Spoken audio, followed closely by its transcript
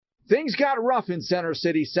Things got rough in Center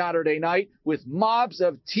City Saturday night with mobs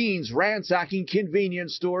of teens ransacking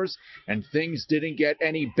convenience stores, and things didn't get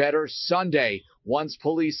any better Sunday once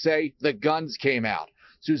police say the guns came out.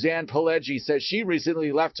 Suzanne Pileggi says she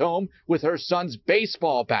recently left home with her son's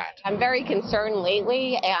baseball bat. I'm very concerned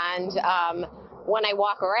lately, and when I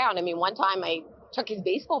walk around, one time I took his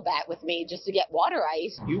baseball bat with me just to get water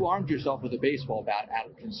ice. You armed yourself with a baseball bat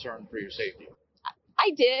out of concern for your safety. I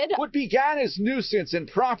did. What began as nuisance and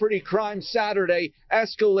property crime Saturday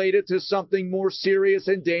escalated to something more serious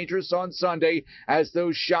and dangerous on Sunday as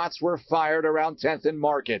those shots were fired around 10th and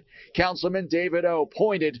Market. Councilman David O.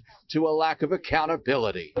 pointed to a lack of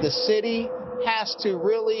accountability. The city has to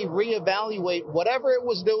really reevaluate whatever it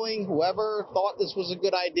was doing. Whoever thought this was a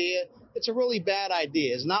good idea, it's a really bad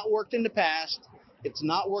idea. It's not worked in the past. It's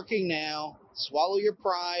not working now. Swallow your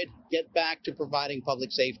pride. Get back to providing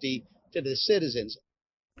public safety to the citizens.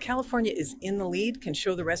 California is in the lead, can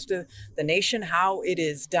show the rest of the nation how it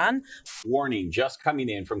is done. Warning just coming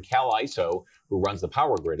in from CalISO, who runs the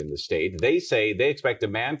power grid in the state. They say they expect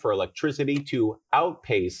demand for electricity to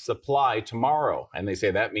outpace supply tomorrow. And they say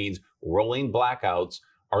that means rolling blackouts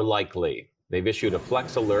are likely. They've issued a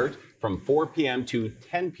flex alert from 4 p.m. to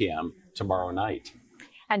 10 p.m. tomorrow night.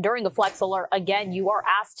 And during the flex alert, again, you are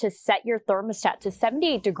asked to set your thermostat to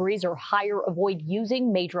 78 degrees or higher, avoid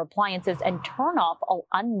using major appliances, and turn off all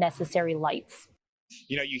unnecessary lights.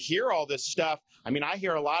 You know, you hear all this stuff. I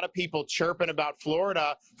hear a lot of people chirping about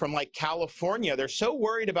Florida from like California. They're so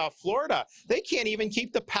worried about Florida. They can't even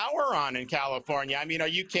keep the power on in California. Are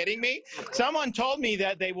you kidding me? Someone told me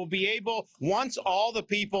that they will be able, once all the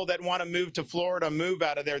people that want to move to Florida move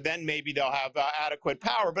out of there, then maybe they'll have adequate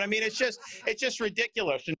power. But it's just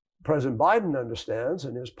ridiculous. President Biden understands,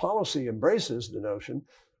 and his policy embraces the notion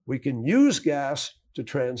we can use gas to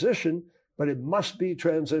transition, but it must be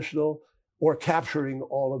transitional or capturing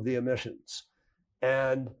all of the emissions.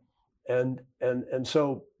 And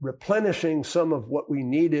so replenishing some of what we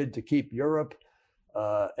needed to keep Europe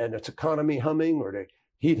and its economy humming, or to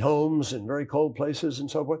heat homes in very cold places and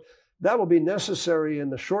so forth, that will be necessary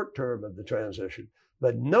in the short term of the transition.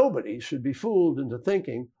 But nobody should be fooled into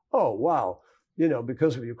thinking, oh, wow,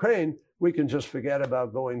 because of Ukraine, we can just forget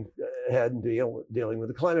about going ahead and dealing with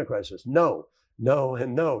the climate crisis. No,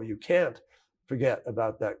 and no, you can't forget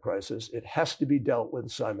about that crisis. It has to be dealt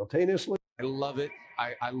with simultaneously. I love it.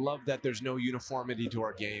 I love that there's no uniformity to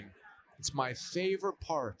our game. It's my favorite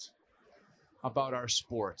part about our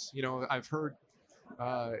sport. I've heard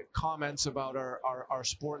comments about our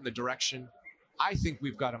sport and the direction. I think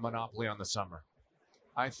we've got a monopoly on the summer.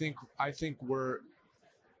 I think we're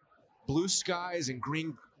blue skies and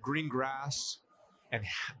green grass and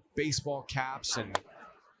baseball caps, and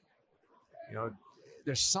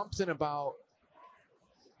there's something about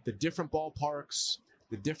the different ballparks,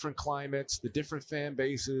 the different climates, the different fan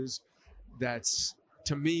bases. That's,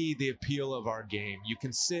 to me, the appeal of our game. You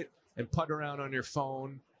can sit and putt around on your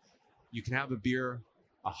phone. You can have a beer,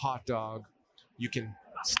 a hot dog. You can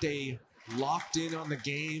stay locked in on the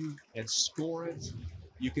game and score it.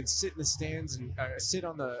 You can sit in the stands and sit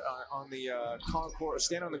on the concourse,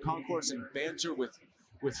 stand on the concourse and banter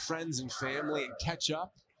with friends and family and catch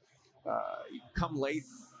up. You can come late,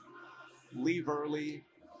 leave early,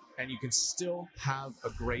 and you can still have a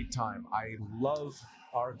great time. I love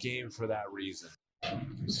our game for that reason.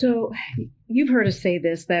 So you've heard us say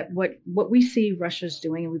this, that what we see Russia's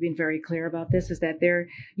doing, and we've been very clear about this, is that they're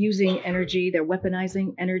using energy, they're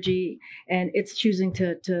weaponizing energy, and it's choosing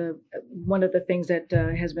to one of the things that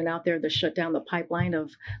has been out there, to shut down the pipeline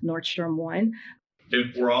of Nord Stream 1.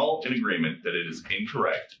 If we're all in agreement that it is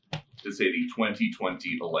incorrect to say the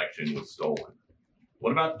 2020 election was stolen,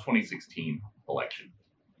 what about the 2016 election?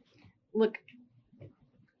 Look,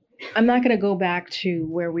 I'm not going to go back to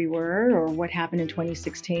where we were or what happened in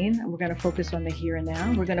 2016. We're going to focus on the here and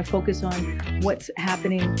now. We're going to focus on what's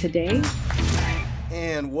happening today.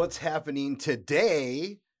 And what's happening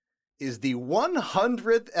today is the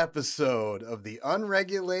 100th episode of the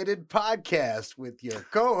Unregulated Podcast with your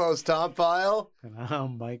co-host, Tom Pyle. And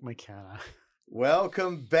I'm Mike McKenna.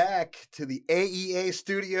 Welcome back to the AEA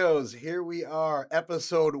studios. Here we are,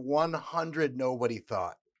 episode 100.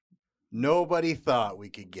 Nobody thought we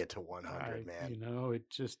could get to 100, man.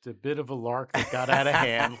 It's just a bit of a lark that got out of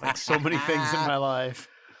hand, like so many things in my life.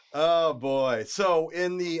 Oh, boy. So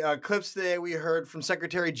in the clips today, we heard from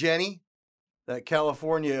Secretary Jenny that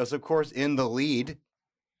California is, of course, in the lead.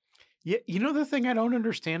 Yeah, the thing I don't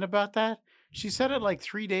understand about that? She said it like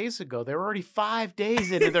 3 days ago. They were already 5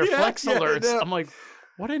 days into their flex alerts. I'm like,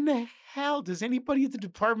 what in the hell? Does anybody at the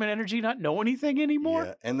Department of Energy not know anything anymore?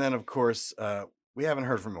 Yeah, and then, of course, We haven't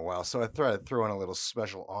heard from him in a while, so I thought I'd throw in a little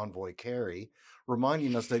special envoy, Carrie,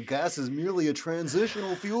 reminding us that gas is merely a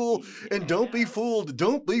transitional fuel, and don't be fooled.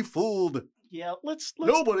 Don't be fooled. Yeah, let's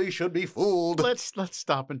Nobody should be fooled. Let's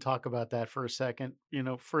stop and talk about that for a second. You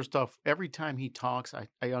know, first off, every time he talks,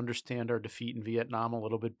 I understand our defeat in Vietnam a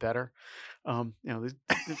little bit better. You know, he's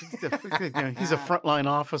a frontline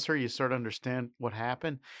officer. You sort of understand what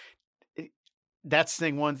happened. That's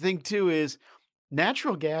thing one. Thing two is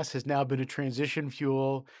natural gas has now been a transition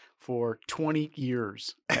fuel for 20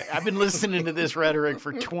 years. I've been listening to this rhetoric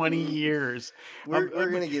for 20 years. We're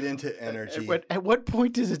going to get into energy. At what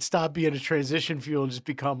point does it stop being a transition fuel and just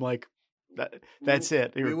become like, that's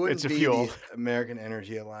it? It's a fuel. The American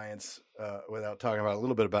Energy Alliance, without talking about a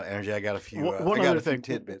little bit about energy, I got a few,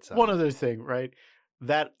 tidbits. One other thing, right?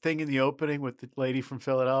 That thing in the opening with the lady from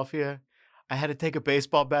Philadelphia, I had to take a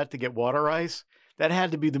baseball bat to get water ice. That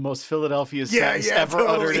had to be the most Philadelphia sentence ever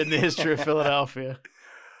uttered in the history of Philadelphia.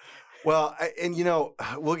 Well, and you know,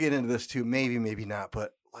 we'll get into this too. Maybe, maybe not.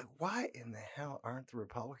 But like, why in the hell aren't the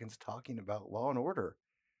Republicans talking about law and order?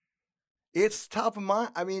 It's top of mind.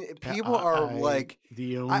 I mean, people are like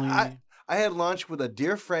the only. I had lunch with a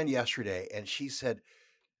dear friend yesterday, and she said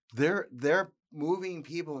they're moving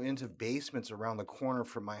people into basements around the corner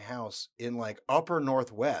from my house in like upper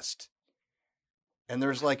Northwest, and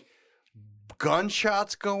there's like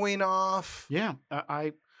gunshots going off. Yeah,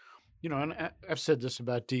 you know, and I've said this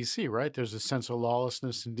about D.C., right? There's a sense of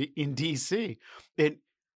lawlessness in D.C.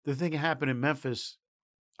 The thing that happened in Memphis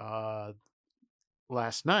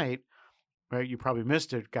last night, right? You probably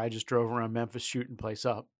missed it. Guy just drove around Memphis shooting place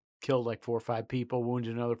up, killed like 4 or 5 people,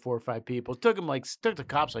 wounded another 4 or 5 people. Took the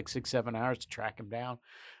cops like 6-7 hours to track him down.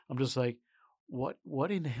 I'm just like, what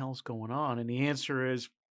in the hell's going on? And the answer is,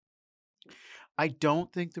 I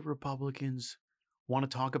don't think the Republicans want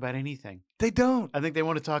to talk about anything. They don't. I think they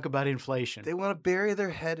want to talk about inflation. They want to bury their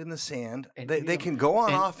head in the sand. They can go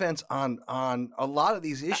on offense on a lot of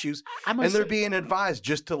these issues, and they're being advised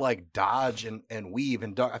just to like dodge and weave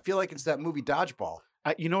and I feel like it's that movie Dodgeball.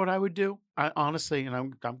 You know what I would do? Honestly, and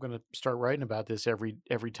I'm going to start writing about this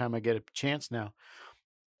every time I get a chance now.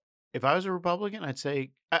 If I was a Republican, I'd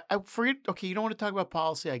say, I forget. Okay, you don't want to talk about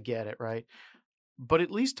policy. I get it, right? But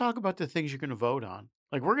at least talk about the things you're going to vote on.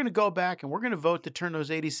 Like, we're going to go back and we're going to vote to turn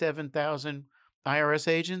those 87,000 IRS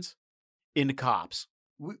agents into cops.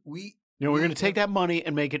 We're going to take that money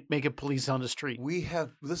and make it police on the street.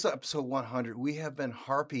 This is episode 100. We have been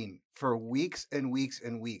harping for weeks and weeks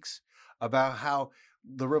and weeks about how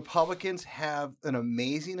the Republicans have an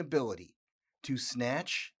amazing ability to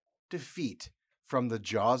snatch defeat from the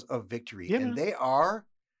jaws of victory. Yeah. And they are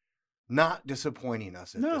not disappointing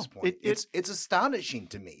us at this point. It's astonishing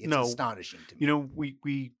to me. It's astonishing to me. You know,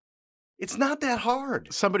 it's not that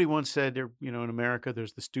hard. Somebody once said in America,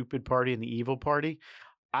 there's the stupid party and the evil party.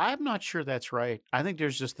 I'm not sure that's right. I think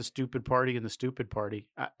there's just the stupid party and the stupid party.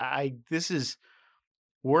 This is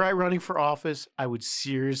were I running for office, I would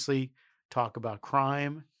seriously talk about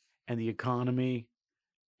crime and the economy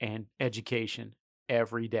and education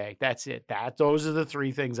every day. That's it. Those are the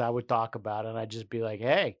 3 things I would talk about. And I'd just be like,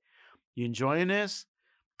 hey, you enjoying this?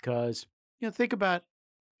 Because, think about,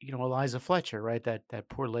 Eliza Fletcher, right? That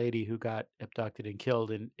poor lady who got abducted and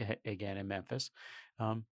killed in Memphis.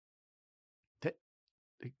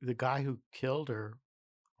 The guy who killed her,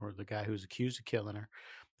 or the guy who's accused of killing her,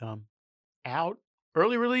 out,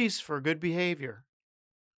 early release for good behavior.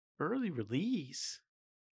 Early release?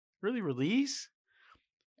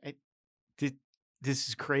 This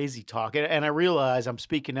is crazy talk. And I realize I'm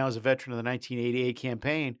speaking now as a veteran of the 1988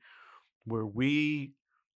 campaign, where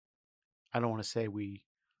I don't want to say we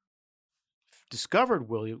discovered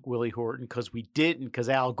Willie Horton, because we didn't, because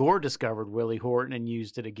Al Gore discovered Willie Horton and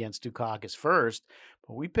used it against Dukakis first,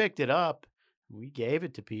 but we picked it up, we gave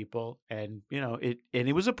it to people, and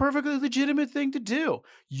it was a perfectly legitimate thing to do.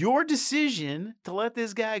 Your decision to let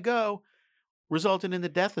this guy go resulted in the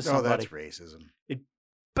death of somebody. Oh, that's racism.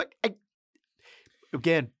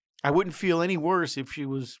 Again, I wouldn't feel any worse if she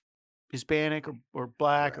was Hispanic or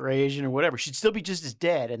black or Asian or whatever. She'd still be just as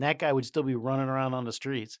dead, and that guy would still be running around on the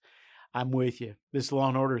streets. I'm with you. This law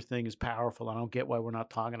and order thing is powerful. I don't get why we're not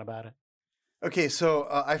talking about it. Okay, so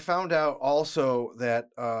I found out also that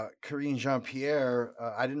Karine Jean-Pierre,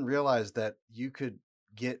 I didn't realize that you could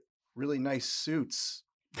get really nice suits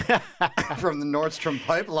from the Nordstrom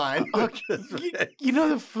pipeline.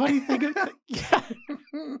 The funny thing,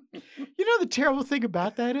 the terrible thing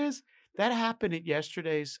about that is that happened at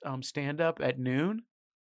yesterday's stand-up at noon,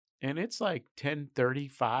 and it's like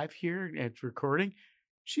 10:35 here at recording.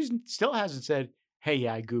 She still hasn't said, hey,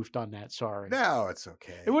 yeah, I goofed on that. Sorry. No, it's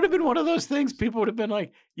okay. It would have been one of those things. People would have been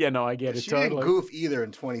like, yeah, no, I get it. She totally. didn't goof either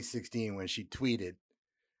in 2016 when she tweeted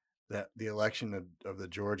that the election of the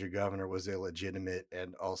Georgia governor was illegitimate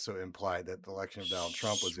and also implied that the election of Donald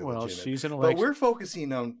Trump was illegitimate. Well, she's an But election. we're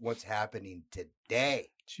focusing on what's happening today.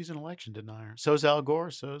 She's an election denier. So's Al Gore.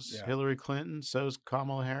 So's Hillary Clinton. So's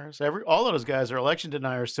Kamala Harris. All of those guys are election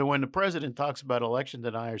deniers. So when the president talks about election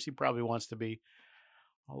deniers, he probably wants to be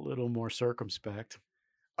a little more circumspect.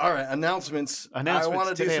 All right, announcements. I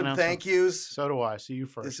want to do some thank yous. So do I. See you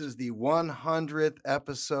first. This is the 100th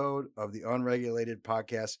episode of the Unregulated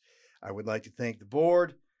Podcast. I would like to thank the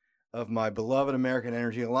board of my beloved American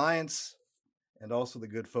Energy Alliance and also the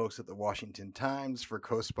good folks at the Washington Times for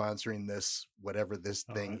co-sponsoring this, whatever this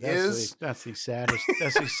thing is. That's the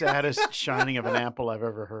saddest shining of an apple I've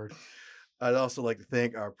ever heard. I'd also like to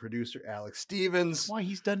thank our producer, Alex Stevens. Why,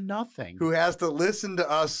 he's done nothing. Who has to listen to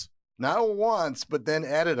us not once, but then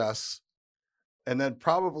edit us. And then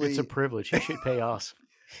probably... It's a privilege. He should pay us.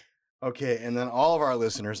 Okay, and then all of our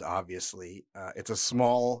listeners, obviously. It's a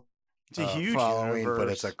small... It's a huge following, universe. but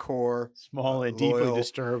it's a core, small and deeply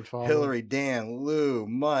disturbed following. Hillary, Dan, Lou,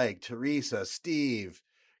 Mike, Teresa, Steve,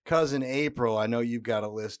 cousin April. I know you've got a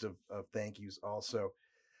list of thank yous also.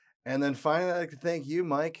 And then finally, I'd like to thank you,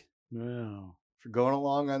 Mike, for going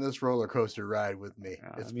along on this roller coaster ride with me.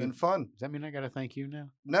 It's been fun. Does that mean I got to thank you now?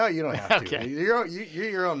 No, you don't have to. Okay. You're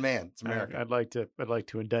your own man. It's America. I'd like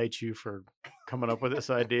to indict you for coming up with this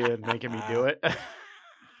idea and making me do it.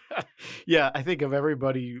 Yeah, I think of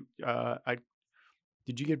everybody.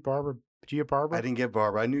 Did you get Barbara? Did you get Barbara? I didn't get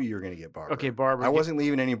Barbara. I knew you were going to get Barbara. Okay, Barbara. I wasn't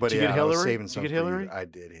leaving anybody Did you get out. Hillary? I was saving some Did you get for Hillary? you. I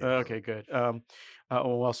did. Okay, good. I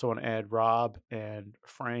also want to add Rob and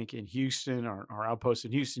Frank in Houston, our outpost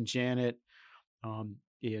in Houston, Janet, Janet's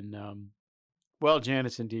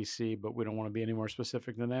in D.C., but we don't want to be any more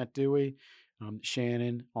specific than that, do we?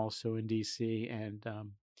 Shannon also in D.C. and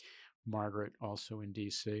Margaret also in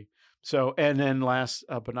D.C. So, and then last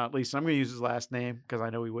but not least, I'm going to use his last name because I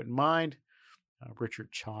know he wouldn't mind.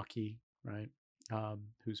 Richard Chalky, right? Who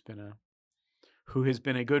has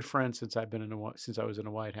been a good friend since I was in the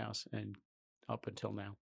White House and up until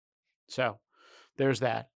now. So, there's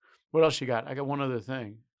that. What else you got? I got one other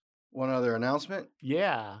thing. One other announcement?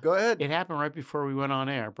 Yeah. Go ahead. It happened right before we went on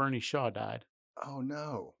air. Bernie Shaw died. Oh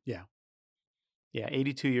no. Yeah. Yeah,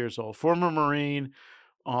 82 years old. Former Marine,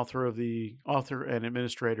 author and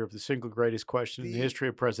administrator of the single greatest question in the history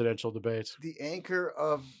of presidential debates. The anchor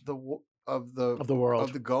of the world. Of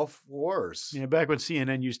the Gulf Wars. Yeah, back when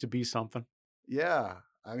CNN used to be something. Yeah.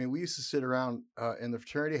 I mean, we used to sit around in the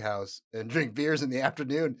fraternity house and drink beers in the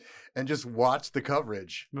afternoon and just watch the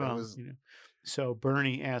coverage. Well, so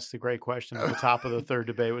Bernie asked the great question at the top of the third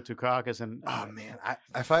debate with Dukakis, and oh man,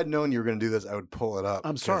 if I'd known you were going to do this, I would pull it up.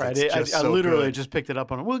 I'm sorry, I literally just picked it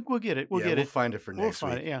up on it. We'll get it. We'll find it for next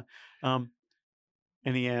week. Yeah.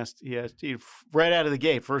 And he asked right out of the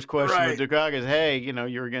gate, first question with Dukakis, hey,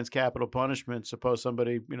 you're against capital punishment. Suppose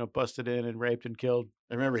somebody, busted in and raped and killed.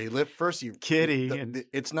 I remember he lived first. Kitty.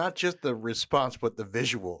 It's not just the response, but the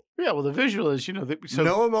visual. Yeah, well, the visual is,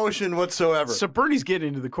 no emotion whatsoever. So Bernie's getting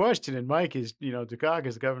into the question, and Mike is,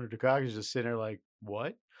 Dukakis, Governor Dukakis, is just sitting there like,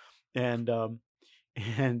 what? And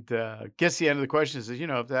gets the end of the question, says,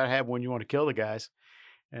 if that happened, when you want to kill the guys,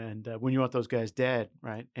 and when you want those guys dead,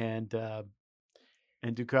 right? And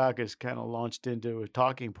Dukakis kind of launched into a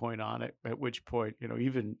talking point on it, at which point,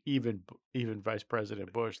 even Vice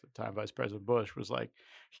President Bush, the time Vice President Bush, was like,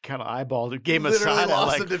 he kind of eyeballed it, gave him a side eye,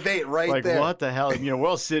 lost the debate right there. Like, what the hell? We're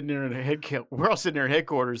all sitting there in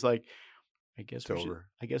headquarters, like, I guess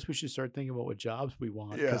we should start thinking about what jobs we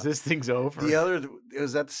want because this thing's over. It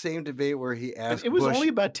was that the same debate where he asked. It was Bush, only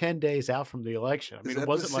about 10 days out from the election. I mean, it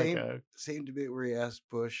wasn't same debate where he asked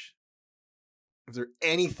Bush, is there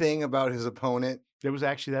anything about his opponent? That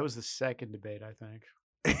was the second debate, I think.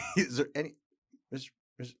 Is there any, Mr.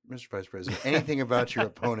 Vice President, anything about your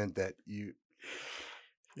opponent that you?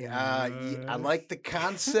 I like the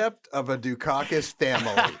concept of a Dukakis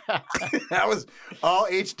family. That was all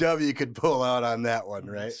HW could pull out on that one,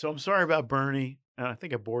 right? So I'm sorry about Bernie, and I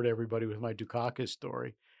think I bored everybody with my Dukakis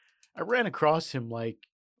story. I ran across him like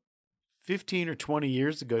 15 or 20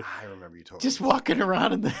 years ago. I remember you told just me. Walking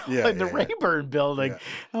around in the Rayburn building. Yeah.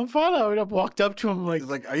 I'm finally I walked up to him like,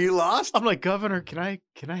 he's like, "Are you lost?" I'm like, "Governor, can I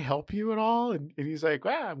help you at all?" And he's like,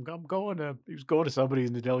 "Well, I'm going to." He was going to somebody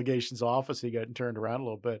in the delegation's office. He got turned around a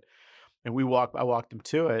little bit, and I walked him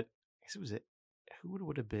to it. Who would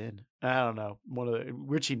it have been? I don't know.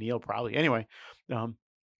 Richie Neal probably. Anyway,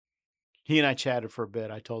 he and I chatted for a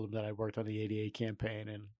bit. I told him that I worked on the 88 campaign,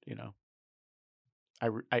 and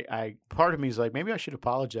I part of me is like, maybe I should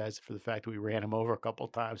apologize for the fact that we ran him over a couple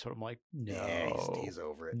of times. But I'm like, no, Yeah, he's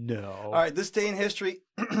over it. no. All right, this day in history.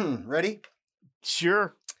 Ready?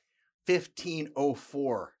 Sure.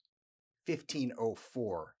 1504.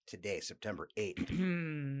 1504 today, September 8th.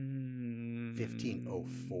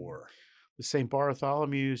 1504. The St.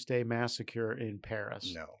 Bartholomew's Day Massacre in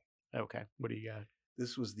Paris. No. Okay. What do you got?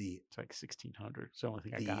 This was the It's like 1600. It's the only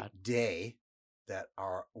thing I the got. day that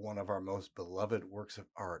one of our most beloved works of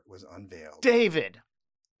art was unveiled. David.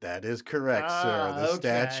 That is correct, sir. The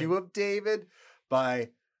Statue of David by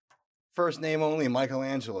first name only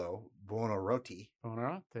Michelangelo Buonarroti.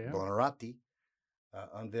 Buonarroti.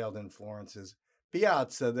 Unveiled in Florence's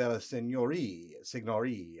Piazza della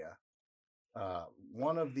Signoria.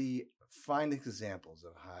 One of the finest examples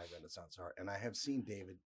of high Renaissance art. And I have seen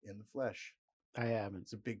David in the flesh. I haven't.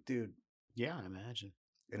 It's a big dude. Yeah, I imagine.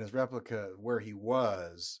 And his replica, where he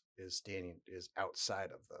was, is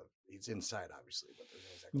outside of he's inside, obviously. But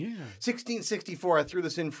yeah. 1664. I threw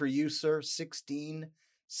this in for you, sir.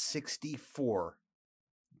 1664.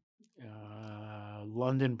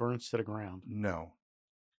 London burns to the ground. No.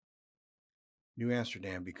 New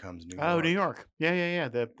Amsterdam becomes New York. Oh, New York. Yeah.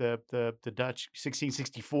 The Dutch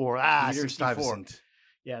 1664. Peter 64. Stuyvesant.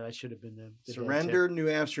 Yeah, that should have been the surrendered New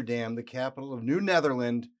Amsterdam, the capital of New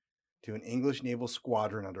Netherland, to an English naval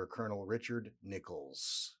squadron under Colonel Richard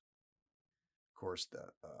Nichols. Of course,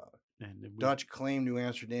 the Dutch claimed New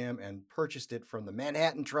Amsterdam and purchased it from the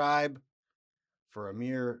Manhattan tribe for a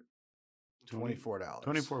mere $24.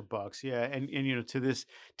 $24, yeah. And you know, to this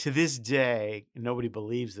day, nobody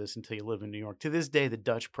believes this until you live in New York. To this day, the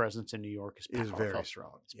Dutch presence in New York is powerful. Very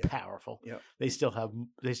strong. It's powerful. Yep. They still have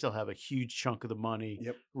a huge chunk of the money,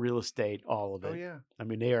 Yep. real estate, all of it. Oh yeah. I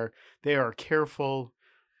mean, they are careful,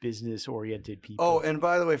 business-oriented people. Oh, and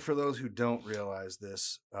by the way, for those who don't realize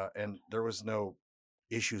this, and there was no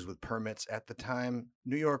issues with permits at the time,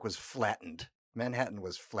 New York was flattened. Manhattan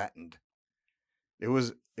was flattened. It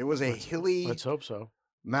was a hilly. Let's hope so.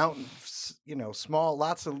 Mountain, small,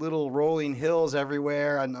 lots of little rolling hills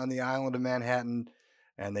everywhere on the island of Manhattan,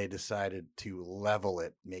 and they decided to level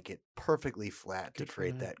it, make it perfectly flat to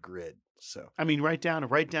create that grid. So I mean, right down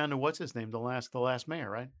to what's his name, the last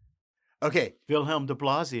mayor, right? Okay, Wilhelm de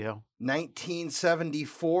Blasio.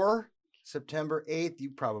 1974, September 8th.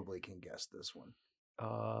 You probably can guess this one.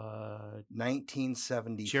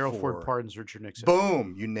 1974. Gerald Ford pardons Richard Nixon.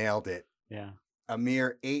 Boom! You nailed it. Yeah. A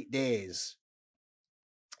mere 8 days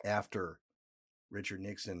after Richard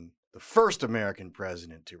Nixon, the first American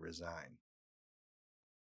president to resign.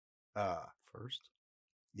 First?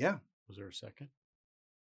 Yeah. Was there a second?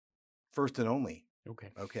 First and only. Okay,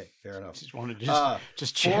 fair enough. Just wanted to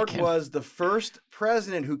just check. Ford was the first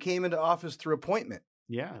president who came into office through appointment.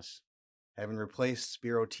 Yes. Having replaced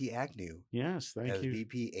Spiro T. Agnew. Yes, thank as you.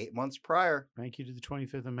 VP 8 months prior. Thank you to the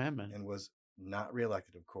 25th Amendment. And was not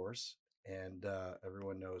reelected, of course. And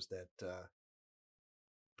everyone knows that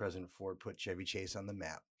President Ford put Chevy Chase on the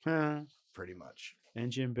map, pretty much.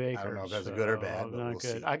 And Jim Baker. I don't know if that's good or bad, but not we'll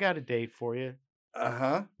good. see. I got a date for you.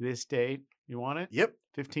 This date. You want it? Yep.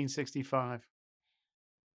 1565.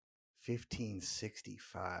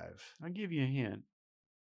 1565. I'll give you a hint.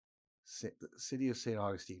 The city of St.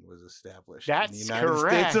 Augustine was established That's in the United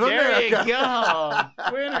correct. States of America. There you go.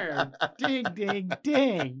 Winner. Ding, ding,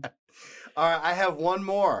 ding. All right, I have one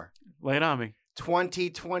more. Lay it on me.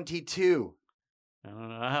 2022. I don't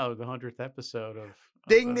know how the 100th episode of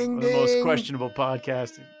Ding, ding, the most ding. questionable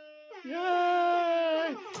podcasting.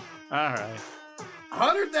 Yay! All right.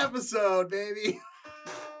 100th episode, baby.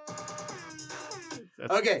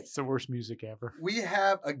 Okay. It's the worst music ever. We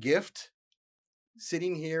have a gift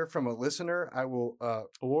sitting here from a listener. I will the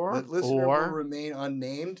listener will remain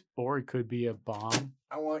unnamed. Or it could be a bomb.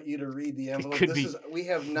 I want you to read the envelope. We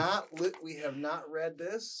have not read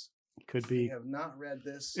this. Could be. We have not read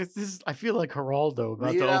this. I feel like Geraldo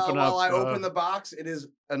about Read to it out open while up. I open the box. It is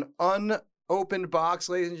an unopened box,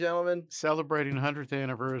 ladies and gentlemen. Celebrating the 100th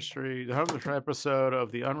anniversary, the 100th episode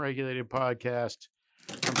of the Unregulated Podcast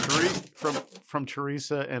from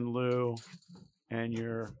Teresa and Lou and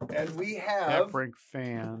your we have Brink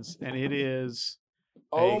fans, and it is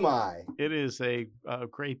it is a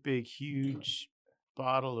great big huge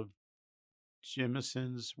bottle of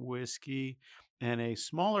Jameson's whiskey and a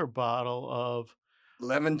smaller bottle of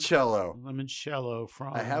limoncello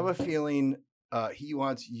from. I have a feeling he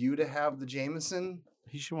wants you to have the Jameson.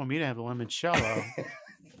 He should want me to have the limoncello.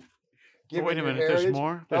 Wait a minute, heritage. there's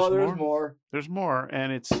more? There's more. There's more,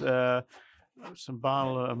 and it's some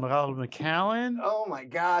bottle of Emerald Macallan. Oh my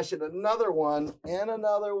gosh, and another one.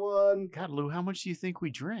 God, Lou, how much do you think we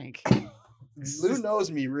drink? Lou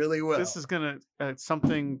knows me really well. This is gonna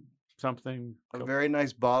something. A very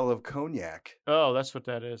nice bottle of cognac. Oh, that's what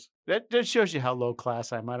that is. That shows you how low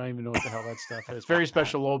class I am. I don't even know what the hell that stuff is. Very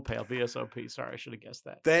special old pale VSOP. Sorry, I should have guessed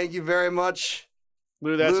that. Thank you very much,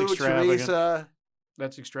 Lou. That's extravagant. Teresa.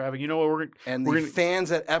 That's extravagant. You know what we're gonna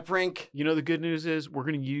fans at Eprink. You know the good news is we're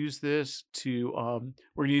gonna use this to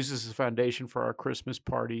we're gonna use this as a foundation for our Christmas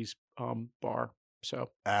parties bar. So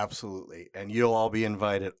absolutely, and you'll all be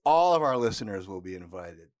invited. All of our listeners will be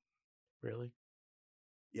invited. Really?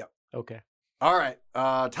 Yep. Okay. All right.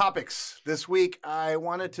 Topics this week. I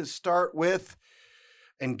wanted to start with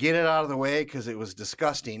and get it out of the way because it was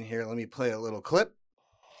disgusting. Here, let me play a little clip.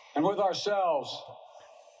 And with ourselves,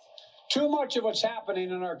 too much of what's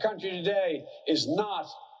happening in our country today is not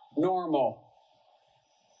normal.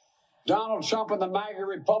 Donald Trump and the MAGA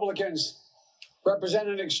Republicans represent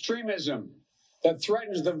an extremism that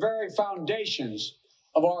threatens the very foundations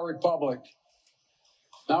of our republic.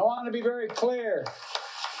 Now, I want to be very clear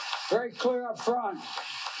up front.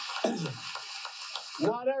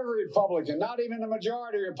 Not every Republican, not even the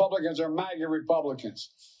majority of Republicans are MAGA Republicans.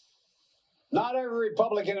 Not every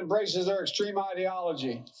Republican embraces their extreme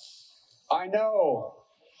ideology. I know,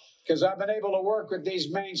 because I've been able to work with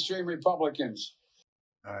these mainstream Republicans.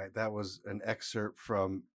 All right, that was an excerpt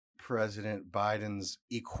from President Biden's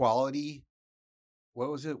equality. What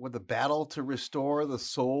was it? With the battle to restore the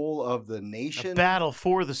soul of the nation? A battle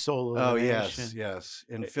for the soul of the nation. Yes.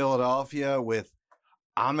 In Philadelphia with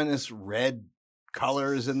ominous red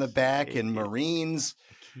colors in the back and Marines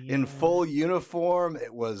in full uniform.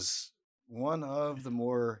 It was one of the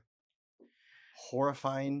more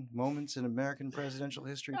horrifying moments in American presidential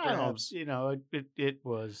history, perhaps. It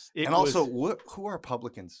was. And also, who are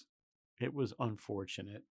Republicans? It was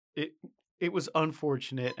unfortunate. It was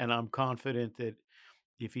unfortunate, and I'm confident that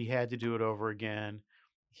if he had to do it over again,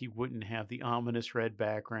 he wouldn't have the ominous red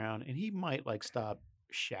background, and he might stop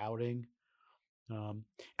shouting. And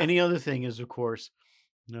the other thing is, of course,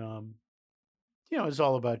 it's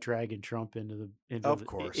all about dragging Trump into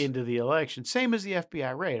the election. Same as the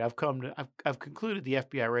FBI raid. I've concluded the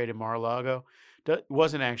FBI raid in Mar-a-Lago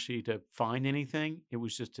wasn't actually to find anything. It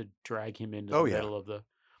was just to drag him into the middle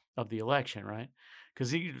of the election, right?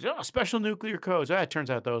 Because special nuclear codes. It turns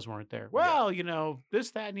out those weren't there. Well,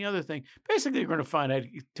 this, that, and the other thing. Basically, you're going to find out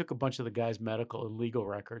he took a bunch of the guy's medical and legal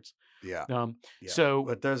records. Yeah. So,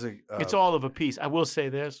 but there's it's all of a piece. I will say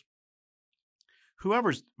this: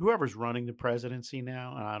 whoever's running the presidency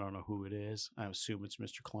now, and I don't know who it is. I assume it's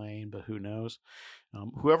Mr. Klain, but who knows?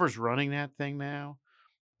 Whoever's running that thing now,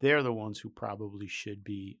 they're the ones who probably should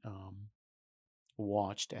be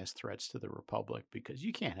watched as threats to the republic, because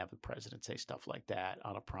you can't have the president say stuff like that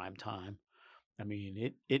on a prime time. I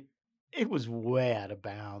mean, it was way out of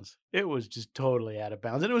bounds. It was just totally out of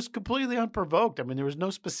bounds, and it was completely unprovoked. I mean, there was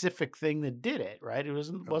no specific thing that did it, right? It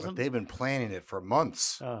wasn't. But they've been planning it for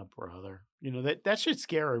months. Oh, brother, that should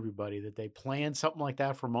scare everybody that they planned something like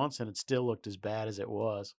that for months, and it still looked as bad as it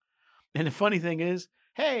was. And the funny thing is,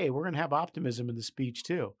 hey, we're going to have optimism in the speech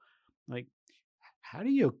too. How do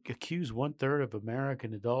you accuse 1/3 of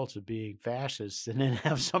American adults of being fascists and then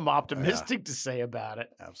have some optimistic to say about it?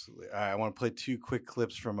 Absolutely. All right, I want to play 2 quick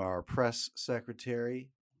clips from our press secretary.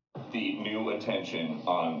 The new attention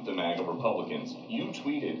on the MAGA Republicans. You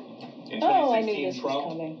tweeted in 2016 I knew this Trump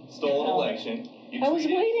was coming. stole an election. I was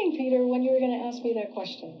waiting, Peter, when you were going to ask me that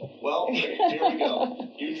question. Well, here we go.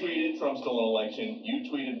 You tweeted Trump stole an election. You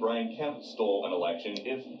tweeted Brian Kemp stole an election.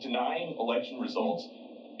 If denying election results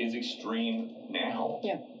is extreme now,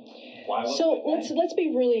 why so let's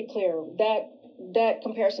be really clear. That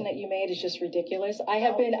comparison that you made is just ridiculous. I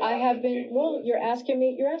have been well, you're asking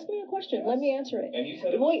me a question. Yes. Let me answer it. And you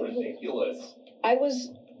said it was ridiculous.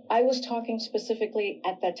 I was talking specifically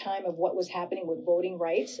at that time of what was happening with voting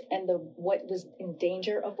rights and what was in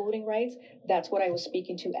danger of voting rights. That's what I was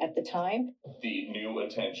speaking to at the time. The new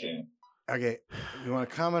attention. Okay, you want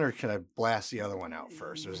to comment, or can I blast the other one out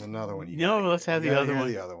first? There's another one. Let's have the other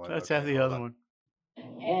one. Let's have the other one.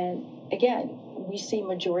 And again, we see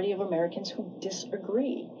majority of Americans who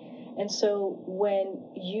disagree. And so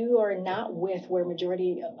when you are not with where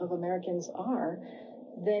majority of Americans are,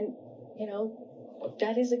 then,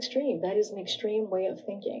 that is extreme. That is an extreme way of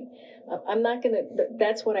thinking. I'm not going to,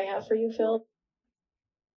 that's what I have for you, Phil.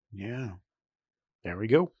 Yeah. There we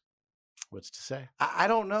go. What's to say? I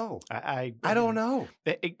don't know. I don't know.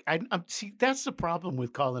 See, that's the problem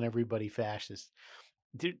with calling everybody fascist.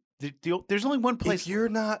 There's only one place. If you're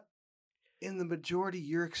not in the majority,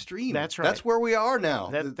 you're extreme. That's right. That's where we are now.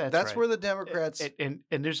 That's right. Where the Democrats and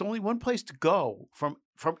there's only one place to go from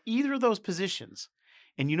either of those positions,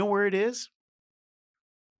 and you know where it is?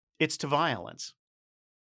 it's to violence.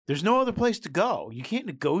 There's no other place to go. You can't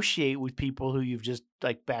negotiate with people who you've just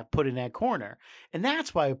put in that corner. And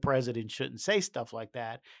that's why a president shouldn't say stuff like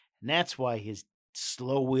that. And that's why his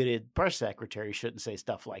slow-witted press secretary shouldn't say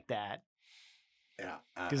stuff like that. Yeah.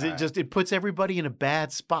 Because it puts everybody in a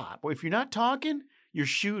bad spot. Well, if you're not talking, you're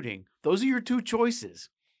shooting. Those are your two choices.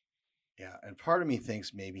 Yeah. And part of me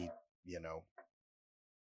thinks maybe,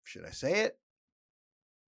 should I say it?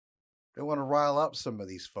 They want to rile up some of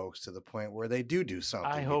these folks to the point where they do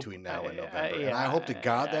something between now and November. And I hope to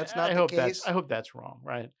God that's not the case. I hope that's wrong,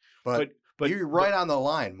 right? But you're right on the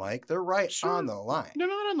line, Mike. They're right on the line. They're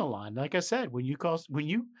not on the line. Like I said, when you call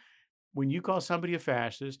somebody a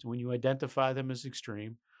fascist, when you identify them as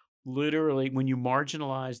extreme, literally when you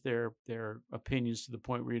marginalize their opinions to the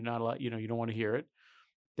point where you're not allowed, you don't want to hear it.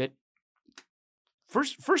 That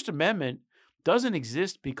First Amendment doesn't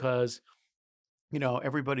exist because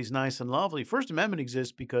everybody's nice and lovely. First Amendment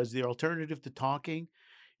exists because the alternative to talking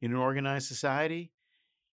in an organized society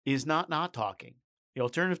is not talking. The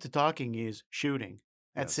alternative to talking is shooting.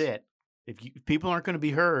 That's it. If people aren't going to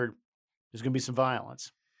be heard, there's going to be some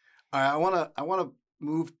violence. I want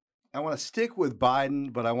to stick with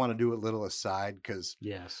Biden, but I want to do a little aside because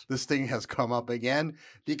this thing has come up again.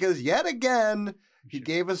 Because yet again, he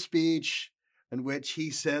gave a speech in which he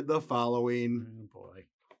said the following. Oh, boy.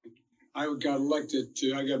 I got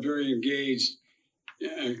very engaged,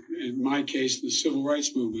 in my case, in the civil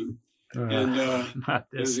rights movement.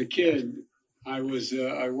 As a kid, I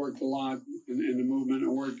worked a lot in the movement.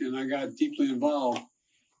 And I got deeply involved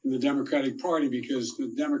in the Democratic Party because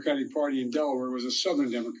the Democratic Party in Delaware was a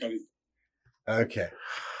Southern Democratic. Okay.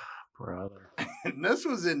 Brother. And this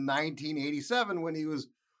was in 1987 when he was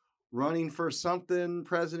running for something,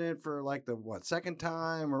 president for second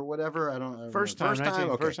time or whatever? I don't know. First time,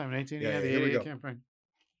 19, the 88 campaign.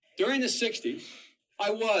 During the 60s,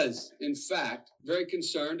 I was, in fact, very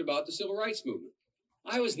concerned about the civil rights movement.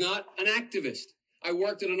 I was not an activist. I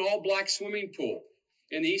worked at an all-black swimming pool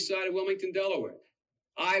in the east side of Wilmington, Delaware.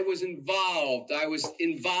 I was involved.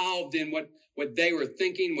 In what they were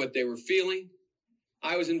thinking, what they were feeling.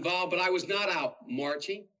 I was involved, but I was not out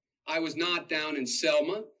marching. I was not down in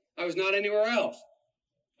Selma. I was not anywhere else.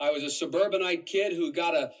 I was a suburbanite kid who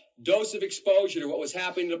got a dose of exposure to what was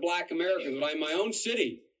happening to black Americans. When I, in my own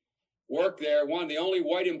city, worked there, the only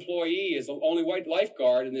white employee, is the only white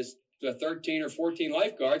lifeguard in this 13 or 14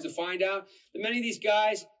 lifeguards, to find out that many of these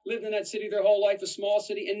guys lived in that city their whole life, a small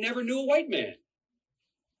city, and never knew a white man.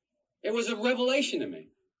 It was a revelation to me.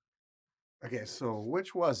 Okay, so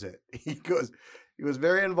which was it? He was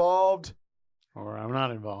very involved. Or I'm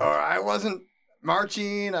not involved. Or I wasn't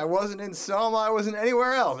marching. I wasn't in Selma. I wasn't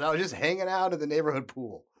anywhere else. I was just hanging out at the neighborhood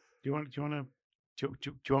pool. Do you want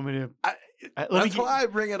me to? That's why I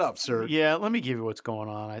bring it up, sir. Yeah, let me give you what's going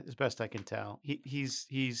on as best I can tell.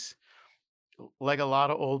 He's like a lot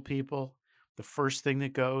of old people. The first thing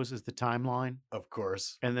that goes is the timeline, of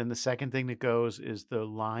course, and then the second thing that goes is the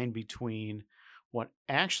line between what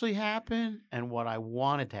actually happened and what I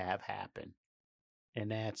wanted to have happen,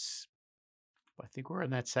 and I think we're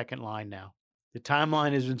in that second line now. The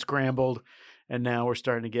timeline has been scrambled, and now we're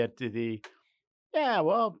starting to get to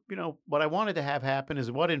what I wanted to have happen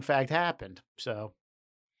is what in fact happened. So,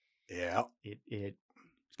 yeah, it's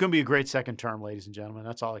going to be a great second term, ladies and gentlemen.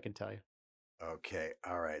 That's all I can tell you. Okay,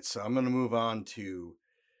 all right. So I'm going to move on to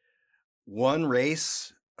one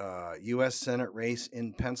race, U.S. Senate race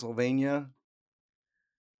in Pennsylvania.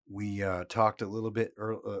 We talked a little bit,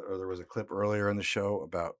 or there was a clip earlier in the show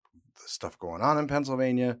about the stuff going on in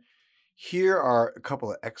Pennsylvania. Here are a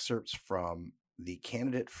couple of excerpts from the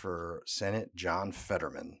candidate for Senate, John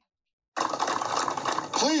Fetterman.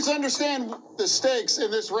 Please understand the stakes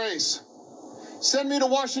in this race. Send me to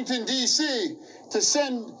Washington, D.C.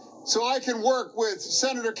 so I can work with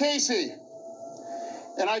Senator Casey,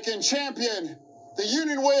 and I can champion the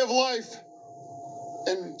union way of life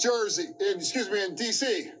in in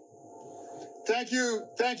D.C. Thank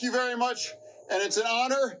you very much, and it's an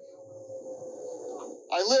honor.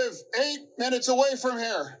 I live 8 minutes away from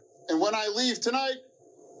here, and when I leave tonight,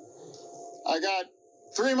 I got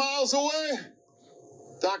 3 miles away,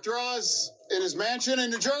 Dr. Oz in his mansion in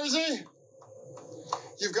New Jersey.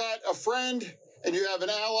 You've got a friend and you have an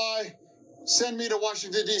ally. Send me to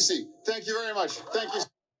Washington, D.C. Thank you very much. Thank you.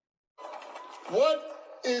 What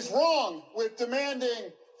is wrong with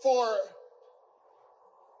demanding for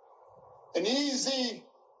an easy,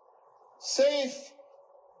 safe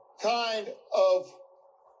kind of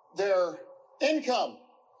their income,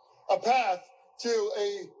 a path to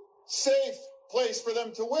a safe place for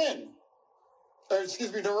them to win,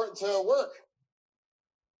 to work?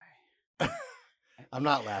 I'm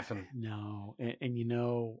not laughing. No, and you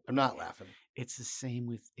know, I'm not laughing. It's the same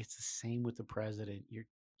with the president. You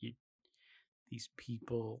these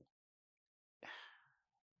people.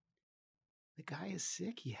 The guy is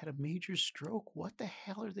sick. He had a major stroke. What the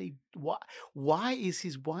hell are they? Why is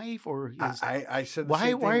his wife or his? I said the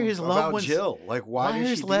why same are thing his about loved ones? Jill? Like why are did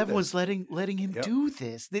his she do loved this? ones letting him do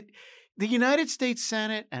this? That the United States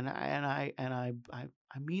Senate and I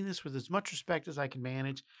mean this with as much respect as I can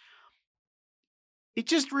manage. It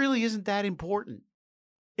just really isn't that important.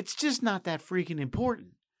 It's just not that freaking important.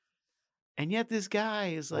 And yet this guy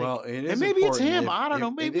is like, well, it is and maybe it's him. if- I don't if-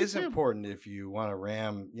 know. Maybe it it's is him. important if you want to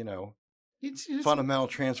ram, It's fundamental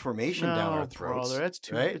transformation down our No, throats. brother, that's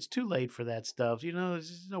too. right? It's too late for that stuff.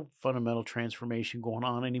 There's no fundamental transformation going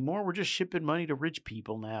on anymore. We're just shipping money to rich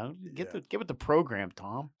people now. Get with the program,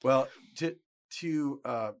 Tom. Well, to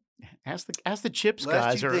ask the chips lest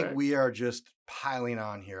guys. you think we are just piling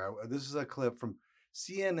on here. This is a clip from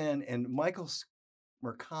CNN and Michael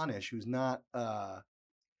Smerconish, who's not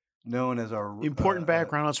known as our Important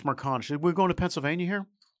background on Smerconish. We're going to Pennsylvania here.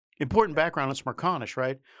 Important background on Smerconish,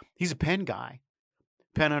 right? He's a Penn guy,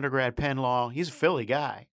 Penn undergrad, Penn law. He's a Philly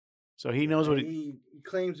guy, so he knows what he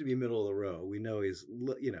claims to be middle of the road. We know he's,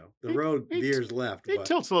 the road veers left. It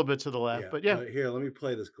tilts a little bit to the left, but yeah. Here, let me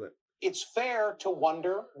play this clip. It's fair to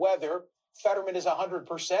wonder whether Fetterman is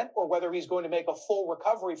 100% or whether he's going to make a full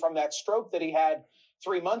recovery from that stroke that he had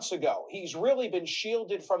 3 months ago. He's really been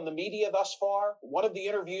shielded from the media thus far. One of the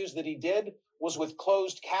interviews that he did was with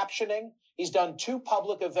closed captioning. He's done 2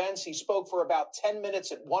 public events. He spoke for about 10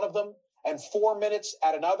 minutes at one of them and 4 minutes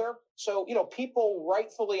at another. So, people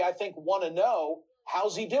rightfully, I think, want to know,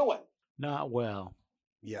 how's he doing? Not well.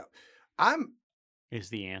 Yeah. Is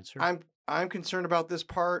the answer. I'm concerned about this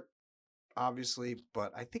part, obviously,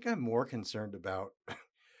 but I think I'm more concerned about,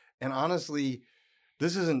 and honestly,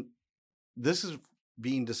 this is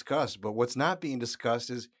being discussed, but what's not being discussed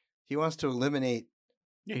is he wants to eliminate.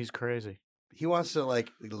 Yeah, he's crazy. He wants to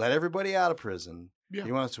let everybody out of prison. Yeah.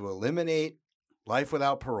 He wants to eliminate life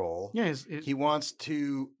without parole. Yeah, he wants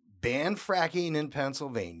to ban fracking in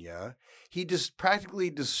Pennsylvania. He just practically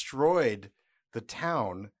destroyed the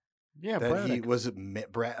town. Yeah, that Braddock. he was in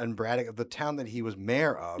Braddock, the town that he was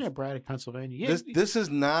mayor of. Yeah, Braddock, Pennsylvania. Yeah, This is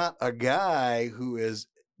not a guy who is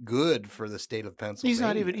good for the state of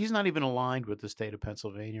Pennsylvania. he's not even aligned with the state of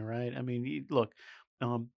Pennsylvania, right? I mean, look,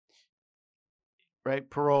 right,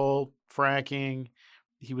 parole, fracking.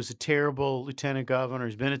 He was a terrible lieutenant governor.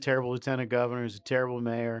 He's been a terrible lieutenant governor. He's a terrible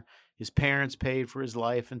mayor. His parents paid for his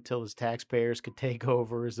life until his taxpayers could take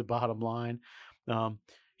over, is the bottom line.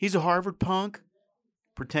 He's a Harvard punk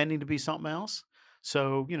pretending to be something else.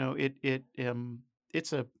 So,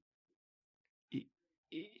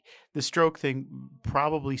 the stroke thing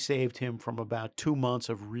probably saved him from about 2 months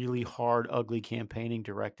of really hard, ugly campaigning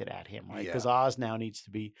directed at him, right? Because Oz now needs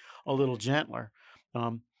to be a little gentler.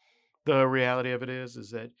 The reality of it is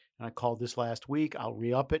that, and I called this last week, I'll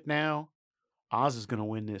re-up it now. Oz is going to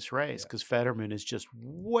win this race because Fetterman is just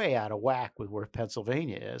way out of whack with where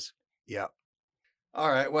Pennsylvania is. Yeah. All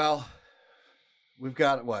right. Well, we've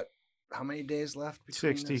got how many days left?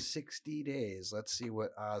 60. 60 days. Let's see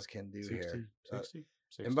what Oz can do 60, here. 60.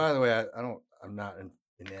 And by the way, I'm not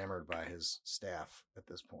enamored by his staff at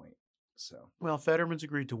this point. So, well, Fetterman's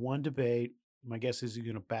agreed to one debate. My guess is he's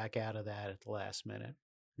going to back out of that at the last minute.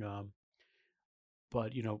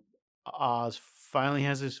 But Oz finally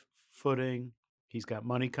has his footing. He's got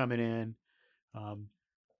money coming in.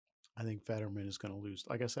 I think Fetterman is going to lose.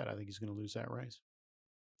 Like I said, I think he's going to lose that race.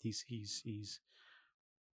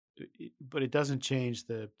 But it doesn't change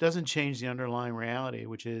the underlying reality,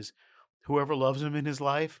 which is whoever loves him in his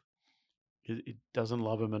life, it doesn't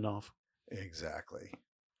love him enough. Exactly.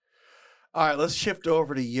 All right, let's shift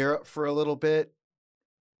over to Europe for a little bit.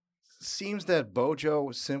 Seems that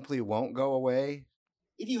Bojo simply won't go away.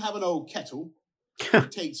 If you have an old kettle,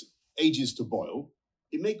 it takes ages to boil.